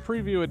Super Bowl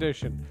preview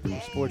edition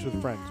of Sports with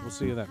Friends. We'll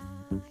see you then.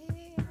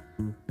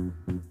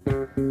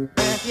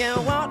 If you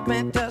want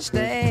me to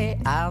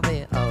stay, I'll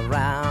be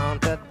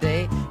around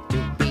today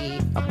to be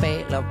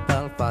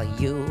available for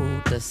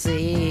you to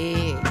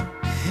see.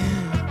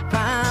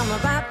 I'm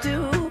about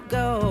to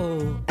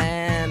go,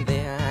 and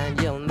then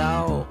you'll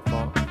know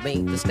for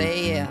me to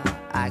stay,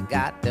 I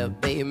got to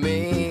be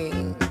me.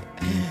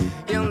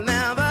 You'll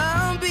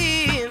never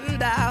be in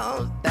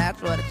doubt,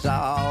 that's what it's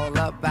all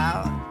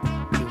about.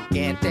 You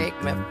can't take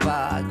me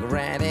for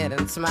granted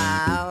and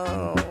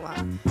smile.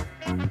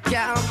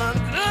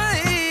 Calvin,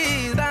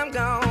 please, I'm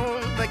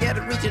gone. Forget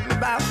reaching me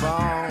by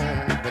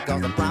phone,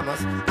 because I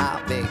promise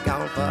I'll be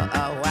gone for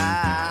a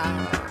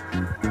while.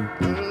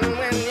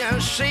 When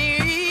you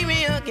see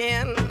me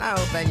again, I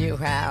hope that you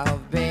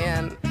have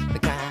been the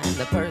kind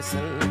of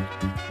person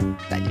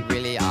that you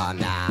really are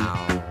now.